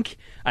to think.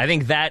 I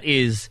think that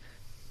is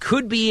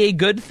could be a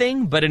good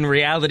thing, but in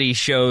reality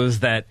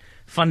shows that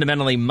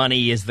fundamentally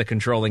money is the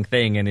controlling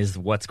thing and is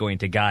what's going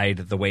to guide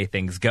the way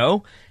things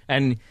go.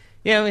 And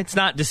it's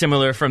not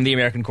dissimilar from the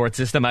American court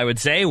system, I would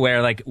say,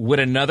 where, like, would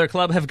another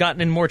club have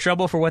gotten in more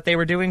trouble for what they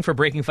were doing for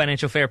breaking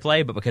financial fair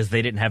play, but because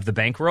they didn't have the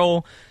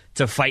bankroll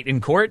to fight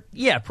in court?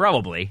 Yeah,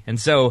 probably. And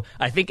so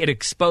I think it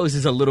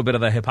exposes a little bit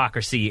of the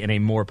hypocrisy in a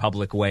more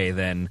public way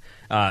than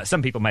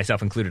some people,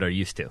 myself included, are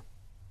used to.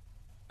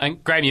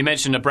 And Graham, you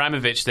mentioned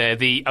Abramovich there,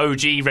 the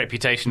OG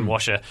reputation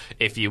washer,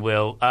 if you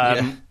will.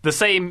 The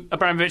same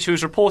Abramovich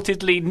who's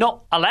reportedly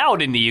not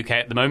allowed in the UK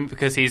at the moment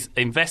because his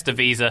investor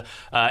visa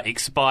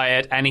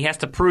expired, and he has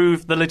to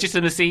prove the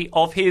legitimacy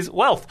of his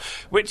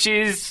wealth, which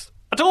is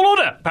a tall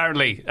order,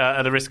 apparently,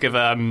 at the risk of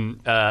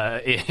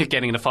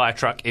getting a fire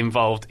truck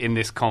involved in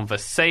this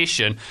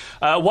conversation.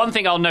 One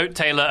thing I'll note,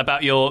 Taylor,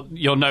 about your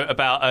note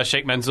about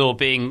Sheikh Mansour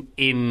being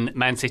in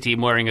Man City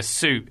and wearing a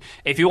suit.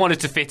 If you wanted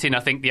to fit in,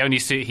 I think the only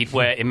suit he'd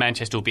wear in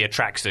Manchester would be a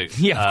tracksuit.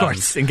 Yeah, of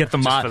course, and get the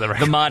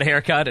mod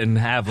haircut and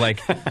have like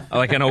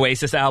an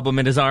Oasis album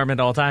in his arm at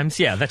all times.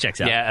 Yeah, that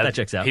checks out. Yeah, that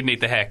checks out. He'd need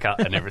the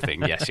haircut and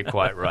everything. Yes, you're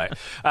quite right.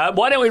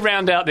 Why don't we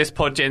round out this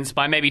pod, gents,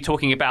 by maybe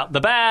talking about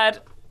the bad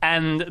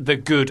and the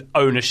good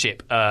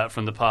ownership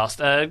from the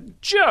past.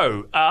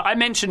 Joe, I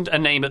mentioned a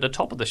name at the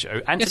top of the show.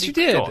 Anthony yes, you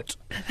did.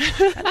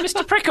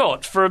 Mr.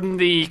 Prickott from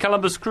the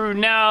Columbus Crew,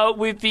 now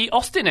with the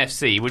Austin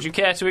FC. Would you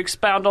care to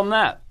expound on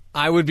that?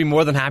 I would be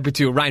more than happy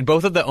to. Ryan,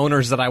 both of the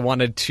owners that I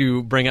wanted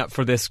to bring up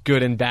for this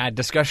good and bad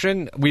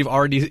discussion, we've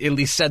already at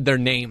least said their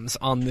names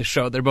on the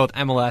show. They're both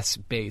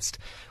MLS-based.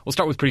 We'll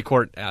start with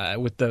Precourt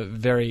with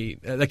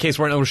the case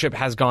where an ownership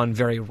has gone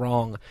very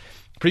wrong.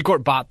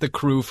 Precourt bought the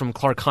Crew from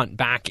Clark Hunt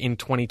back in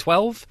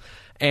 2012,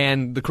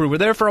 and the Crew were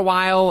there for a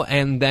while,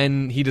 and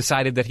then he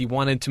decided that he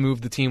wanted to move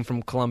the team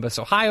from Columbus,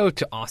 Ohio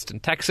to Austin,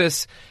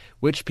 Texas,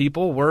 which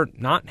people were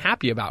not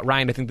happy about.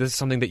 Ryan, I think this is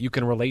something that you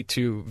can relate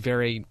to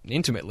very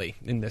intimately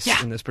in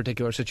this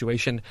particular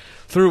situation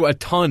through a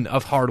ton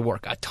of hard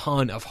work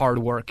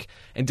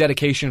and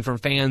dedication from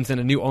fans and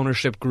a new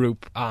ownership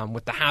group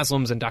with the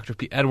Haslams and Dr.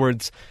 Pete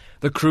Edwards.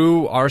 The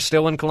Crew are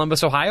still in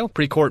Columbus, Ohio.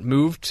 Precourt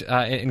moved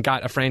and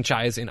got a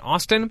franchise in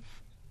Austin.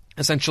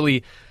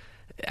 Essentially,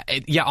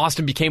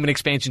 Austin became an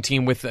expansion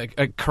team with a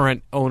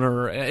current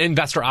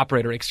investor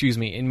operator,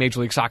 in Major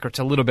League Soccer. It's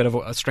a little bit of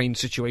a strange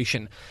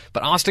situation.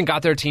 But Austin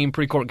got their team.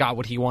 Precourt got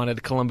what he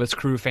wanted. Columbus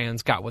Crew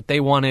fans got what they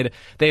wanted.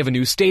 They have a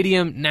new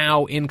stadium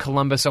now in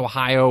Columbus,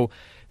 Ohio.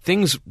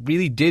 Things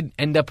really did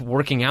end up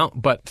working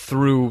out, but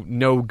through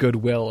no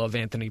goodwill of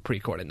Anthony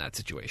Precourt in that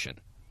situation.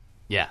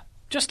 Yeah,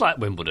 just like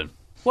Wimbledon.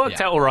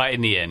 Worked out all right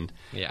in the end.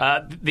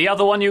 Yeah. The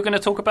other one you were going to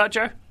talk about,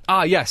 Joe?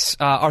 Yes,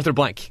 Arthur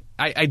Blank.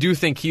 I do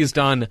think he's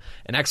done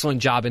an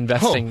excellent job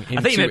investing into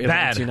I think you meant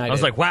bad. United. I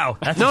was like, wow,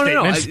 that's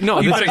no.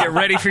 You better get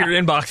ready for your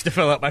inbox to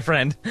fill up, my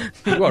friend.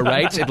 You are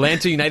right.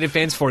 Atlanta United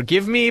fans,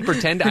 forgive me.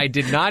 Pretend I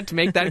did not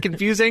make that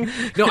confusing.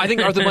 No, I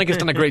think Arthur Blank has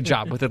done a great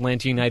job with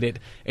Atlanta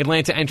United.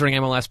 Atlanta entering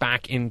MLS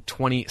back in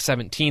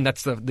 2017.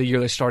 That's the year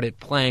they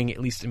started playing,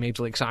 at least in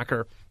Major League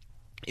Soccer.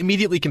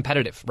 Immediately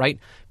competitive, right?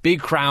 Big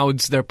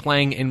crowds. They're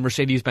playing in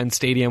Mercedes-Benz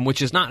Stadium,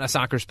 which is not a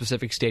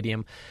soccer-specific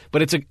stadium,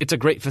 but it's a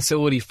great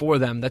facility for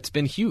them. That's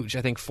been huge,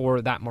 I think, for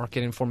that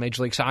market and for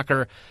Major League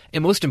Soccer.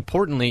 And most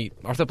importantly,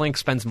 Arthur Blank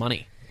spends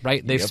money,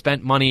 right? They've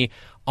spent money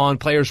on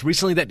players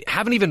recently that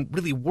haven't even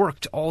really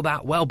worked all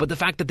that well, but the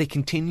fact that they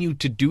continue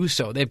to do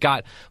so. They've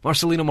got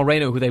Marcelino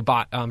Moreno, who they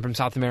bought from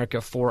South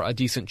America for a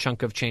decent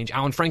chunk of change.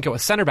 Alan Franco, a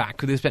center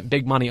back, who they spent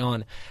big money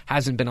on,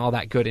 hasn't been all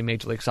that good in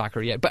Major League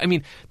Soccer yet. But I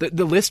mean,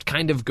 the list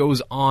kind of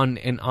goes on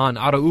and on.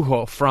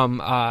 Araujo from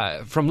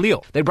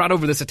Lille. They brought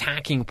over this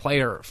attacking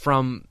player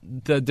from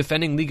the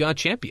defending Liga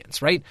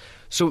champions, right?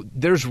 So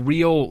there's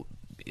real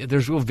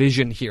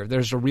vision here.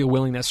 There's a real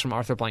willingness from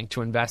Arthur Blank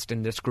to invest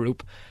in this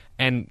group.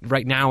 And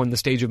right now in the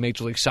stage of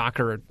Major League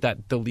Soccer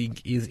that the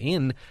league is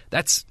in,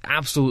 that's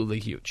absolutely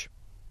huge.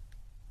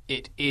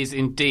 It is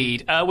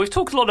indeed. We've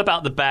talked a lot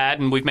about the bad,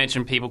 and we've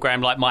mentioned people,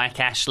 Graham, like Mike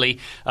Ashley,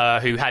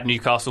 who had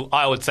Newcastle,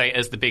 I would say,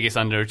 as the biggest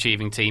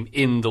underachieving team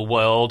in the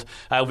world.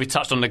 We've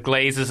touched on the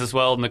Glazers as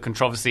well and the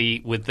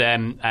controversy with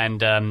them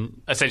and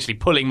essentially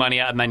pulling money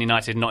out of Man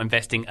United and not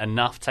investing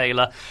enough,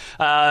 Taylor.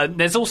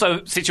 There's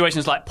also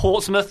situations like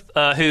Portsmouth,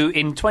 who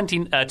in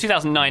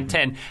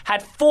 2009-10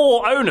 had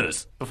 4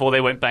 owners before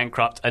they went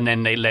bankrupt, and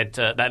then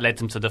that led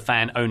them to the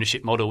fan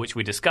ownership model, which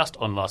we discussed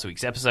on last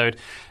week's episode.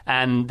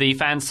 And the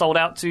fans sold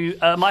out to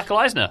Michael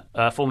Eisner,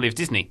 formerly of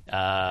Disney.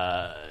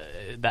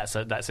 That's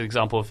an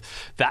example of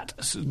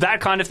that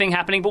kind of thing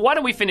happening. But why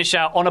don't we finish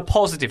out on a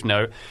positive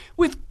note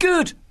with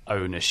good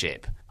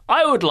ownership?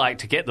 I would like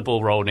to get the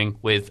ball rolling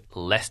with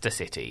Leicester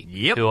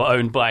City, who are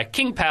owned by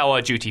King Power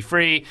Duty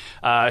Free,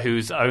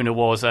 whose owner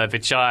was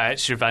Vichai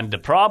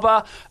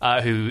Srivandaprabha,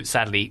 who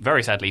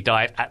very sadly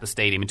died at the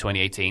stadium in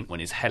 2018 when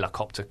his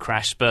helicopter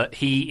crashed. But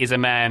he is a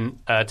man,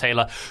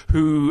 Taylor,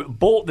 who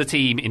bought the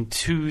team in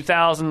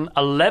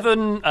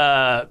 2011,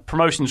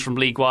 promotions from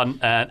League One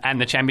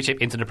and the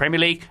Championship into the Premier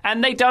League,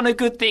 and they done a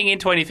good thing in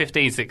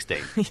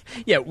 2015-16.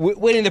 Yeah,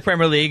 winning the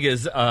Premier League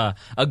is a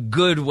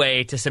good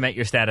way to cement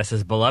your status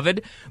as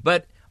beloved,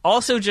 but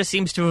also just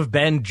seems to have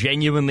been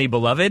genuinely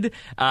beloved,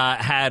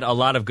 had a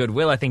lot of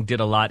goodwill, I think did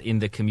a lot in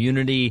the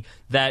community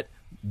that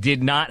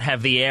did not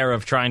have the air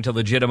of trying to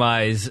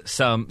legitimize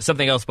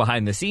something else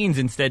behind the scenes,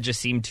 instead just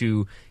seemed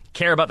to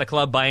care about the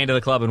club, buy into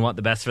the club, and want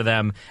the best for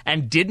them,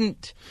 and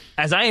didn't,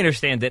 as I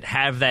understand it,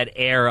 have that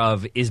air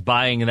of is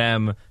buying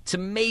them to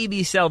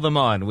maybe sell them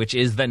on, which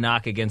is the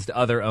knock against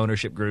other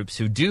ownership groups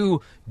who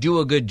do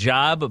a good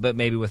job, but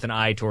maybe with an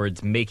eye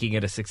towards making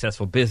it a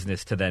successful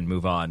business to then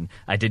move on.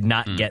 I did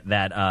not get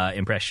that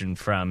impression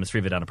from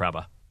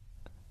Srivandaprabha.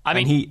 I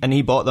mean, and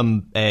he bought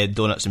them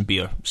donuts and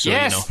beer. So,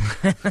 yes,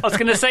 you know. I was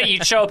going to say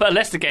you'd show up at a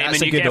Leicester game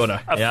That's and you a good get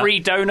owner. a free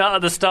donut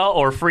at the start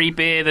or a free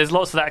beer. There's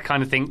lots of that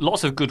kind of thing,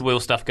 lots of goodwill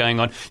stuff going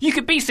on. You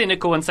could be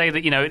cynical and say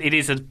that it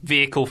is a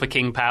vehicle for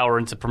King Power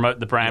and to promote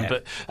the brand,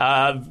 but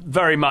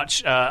very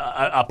much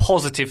a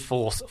positive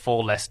force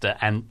for Leicester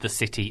and the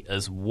city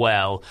as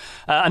well.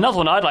 Another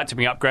one I'd like to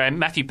bring up, Graham,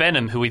 Matthew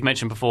Benham, who we've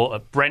mentioned before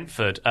at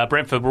Brentford.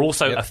 Brentford were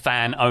also a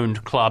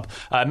fan-owned club.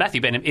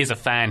 Matthew Benham is a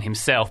fan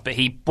himself, but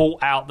he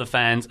bought out the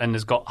fans and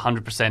has got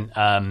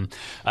 100%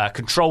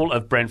 control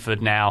of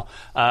Brentford now,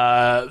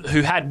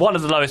 who had one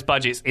of the lowest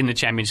budgets in the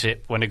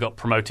Championship when it got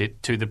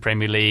promoted to the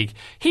Premier League.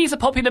 He's a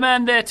popular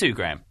man there too,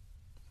 Graham.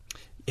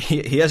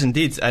 He is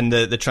indeed, and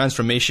the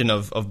transformation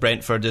of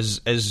Brentford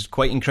is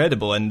quite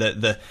incredible, and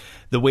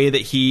the way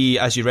that he,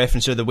 as you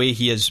referenced there, the way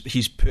he's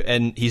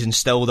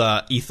instilled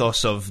a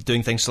ethos of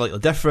doing things slightly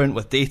different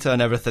with data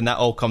and everything, that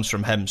all comes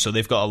from him. So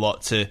they've got a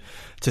lot to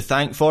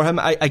thank for him.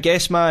 I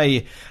guess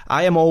I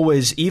am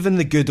always, even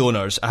the good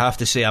owners, I have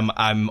to say,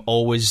 I'm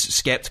always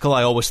skeptical.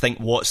 I always think,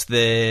 what's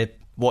the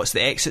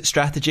exit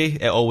strategy?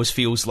 It always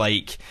feels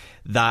like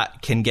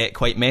that can get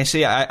quite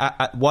messy.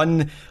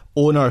 One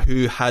owner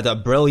who had a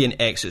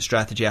brilliant exit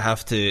strategy I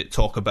have to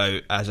talk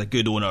about as a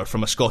good owner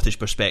from a Scottish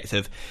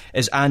perspective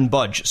is Anne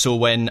Budge. So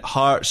when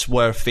Hearts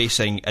were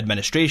facing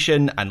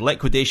administration and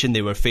liquidation,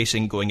 they were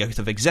facing going out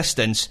of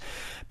existence.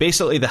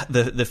 Basically,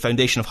 the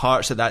foundation of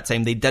Hearts at that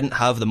time, they didn't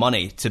have the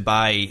money to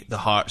buy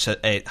Hearts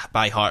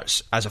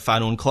as a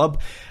fan-owned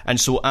club. And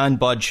so Anne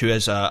Budge, who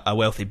is a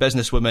wealthy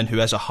businesswoman, who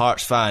is a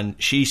Hearts fan,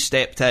 she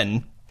stepped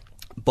in,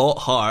 bought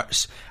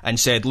Hearts and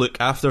said, look,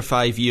 after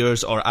 5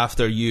 years or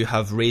after you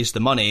have raised the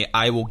money,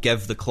 I will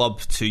give the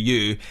club to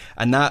you.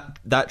 And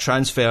that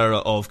transfer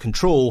of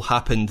control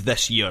happened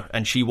this year,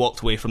 and she walked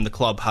away from the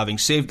club having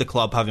saved the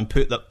club, having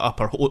put up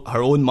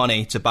her own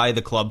money to buy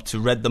the club, to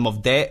rid them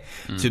of debt,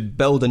 to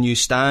build a new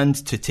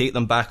stand, to take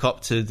them back up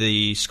to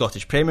the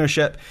Scottish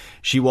Premiership.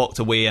 She walked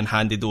away and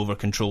handed over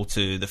control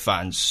to the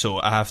fans. So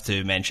I have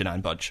to mention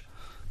Anne Budge.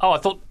 Oh, I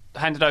thought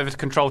handed over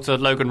control to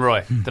Logan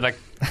Roy. Did I?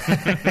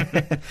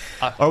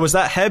 Or was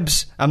that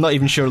Hibs? I'm not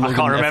even sure. I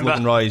can't remember.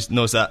 Logan Roy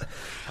knows that.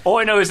 All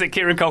I know is that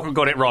Kieran Cochran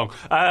got it wrong.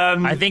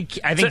 I think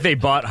they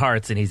bought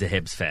Hearts and he's a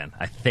Hibs fan.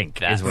 I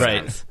think is what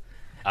it is.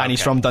 And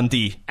he's from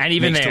Dundee. And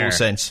even Makes there, total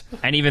sense.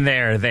 And even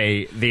there,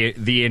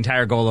 the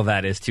entire goal of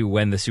that is to,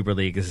 when the Super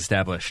League is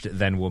established,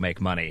 then we'll make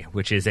money,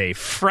 which is a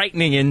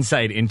frightening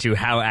insight into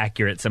how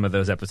accurate some of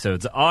those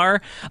episodes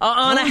are.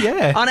 On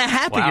a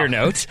happier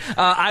note,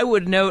 I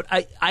would note,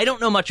 I don't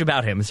know much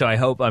about him, so I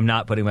hope I'm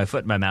not putting my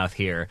foot in my mouth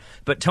here,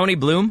 but Tony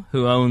Bloom,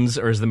 who owns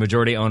or is the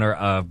majority owner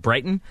of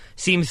Brighton,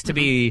 seems to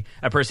be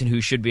a person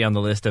who should be on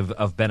the list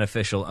of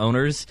beneficial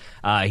owners.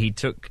 He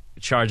took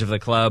charge of the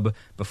club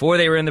before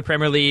they were in the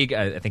Premier League.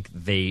 I think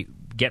they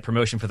get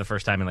promotion for the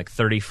first time in like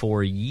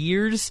 34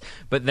 years,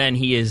 but then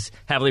he is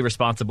heavily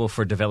responsible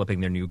for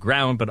developing their new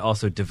ground, but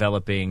also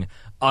developing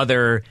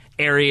other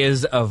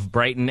areas of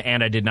Brighton.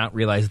 And I did not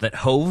realize that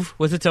Hove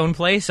was its own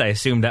place. I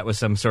assumed that was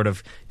some sort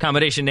of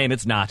combination name.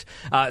 It's not.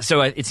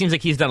 So it seems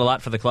like he's done a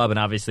lot for the club, and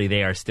obviously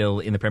they are still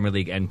in the Premier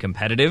League and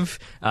competitive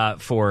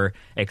for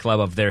a club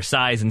of their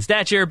size and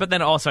stature. But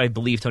then also I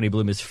believe Tony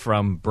Bloom is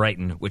from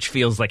Brighton, which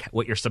feels like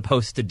what you're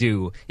supposed to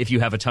do if you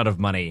have a ton of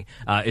money,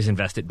 is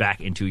invest it back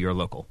into your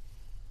local.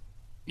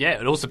 Yeah, it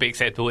would also be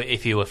acceptable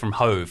if you were from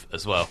Hove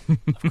as well,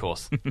 of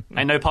course.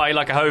 Ain't no party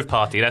like a Hove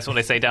party. That's what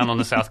they say down on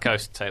the South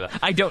Coast, Taylor.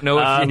 I don't know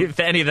if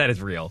any of that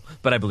is real,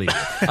 but I believe it.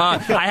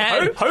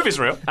 Hove is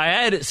real. I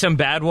had some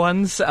bad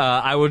ones.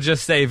 I will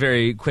just say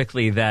very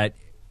quickly that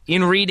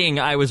in reading,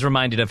 I was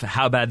reminded of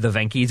how bad the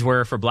Venkies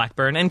were for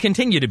Blackburn and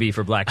continue to be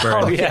for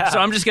Blackburn. Oh, yeah. So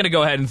I'm just going to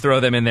go ahead and throw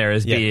them in there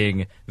as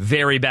being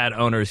very bad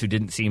owners who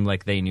didn't seem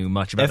like they knew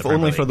much about the Premier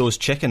League. If only for those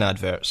chicken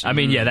adverts. I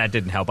mean, yeah, that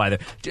didn't help either.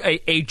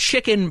 A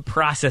chicken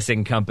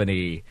processing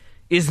company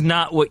is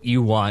not what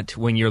you want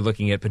when you're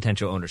looking at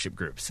potential ownership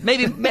groups.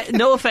 Maybe,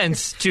 no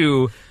offense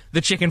to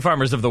the chicken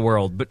farmers of the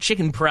world, but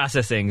chicken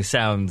processing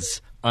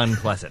sounds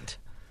unpleasant.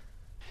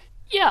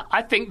 Yeah,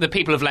 I think the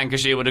people of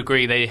Lancashire would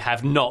agree they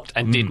have not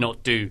and did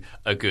not do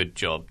a good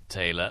job,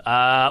 Taylor.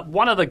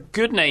 One other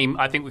good name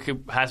I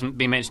think hasn't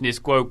been mentioned is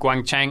Guo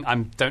Guangchang. I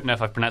don't know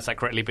if I've pronounced that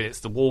correctly, but it's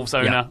the Wolves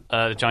owner,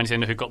 the Chinese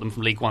owner who got them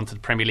from League One to the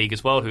Premier League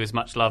as well, who is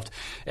much loved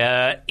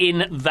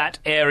in that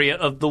area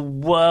of the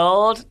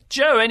world.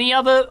 Joe, any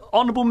other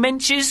honourable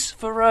mentions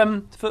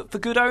for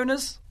good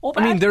owners?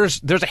 I mean,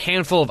 there's a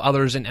handful of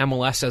others in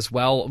MLS as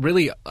well.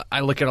 Really, I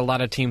look at a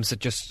lot of teams that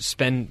just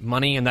spend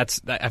money, and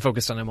I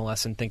focus on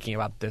MLS and thinking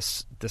about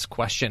this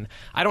question.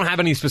 I don't have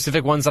any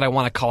specific ones that I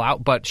want to call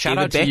out, but shout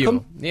out to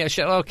you. Yeah,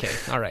 okay,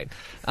 all right.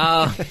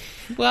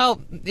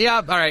 Well, yeah,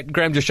 all right.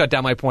 Graham just shut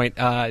down my point.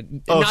 No,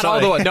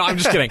 I'm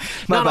just kidding.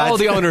 Not all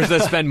the owners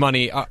that spend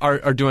money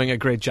are doing a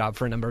great job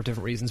for a number of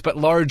different reasons, but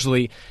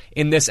largely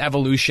in this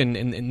evolution,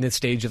 in this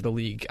stage of the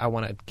league, I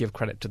want to give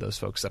credit to those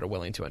folks that are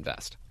willing to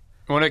invest.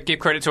 You want to give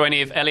credit to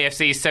any of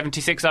LAFC's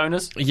 76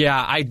 owners? Yeah,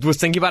 I was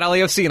thinking about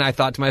LAFC, and I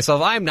thought to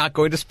myself, I'm not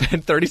going to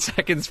spend 30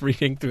 seconds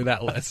reading through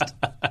that list.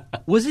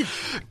 Was it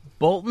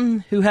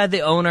Bolton who had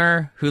the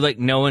owner who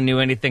no one knew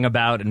anything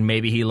about, and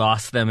maybe he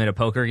lost them in a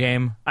poker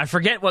game? I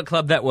forget what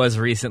club that was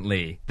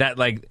recently that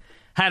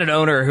had an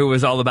owner who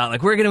was all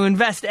about we're going to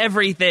invest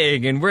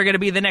everything and we're going to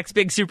be the next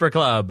big super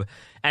club,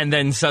 and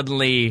then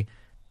suddenly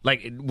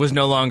was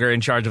no longer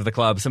in charge of the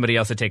club. Somebody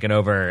else had taken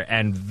over,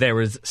 and there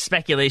was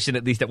speculation,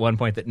 at least at one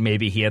point, that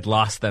maybe he had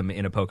lost them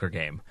in a poker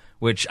game,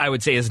 which I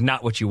would say is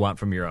not what you want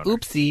from your owner.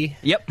 Oopsie.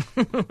 Yep.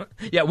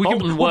 Yeah, we'll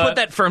put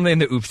that firmly in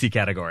the oopsie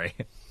category.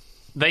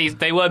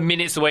 They were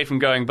minutes away from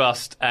going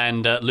bust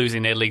and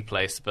losing their league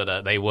place,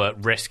 but they were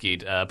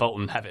rescued.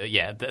 Bolton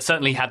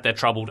certainly had their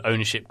troubled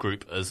ownership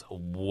group as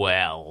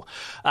well.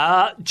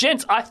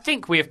 Gents, I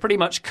think we have pretty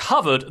much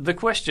covered the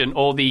question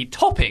or the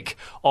topic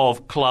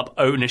of club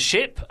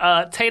ownership.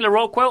 Taylor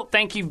Rockwell,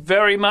 thank you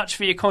very much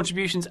for your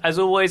contributions as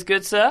always,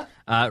 good sir.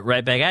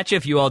 Right back at you.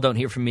 If you all don't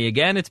hear from me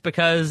again, it's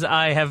because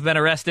I have been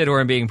arrested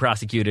or am being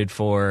prosecuted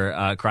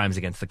for crimes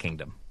against the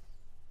kingdom.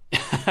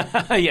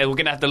 Yeah, we're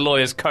going to have the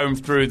lawyers comb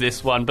through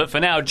this one. But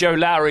for now, Joe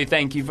Lowry,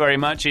 thank you very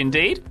much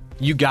indeed.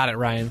 You got it,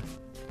 Ryan.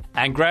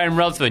 And Graham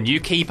Ruthven, you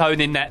keep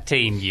owning that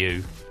team,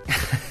 you.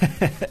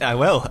 I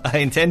will. I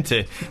intend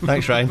to.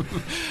 Thanks, Ryan.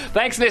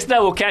 Thanks,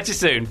 listener. We'll catch you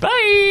soon.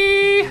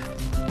 Bye!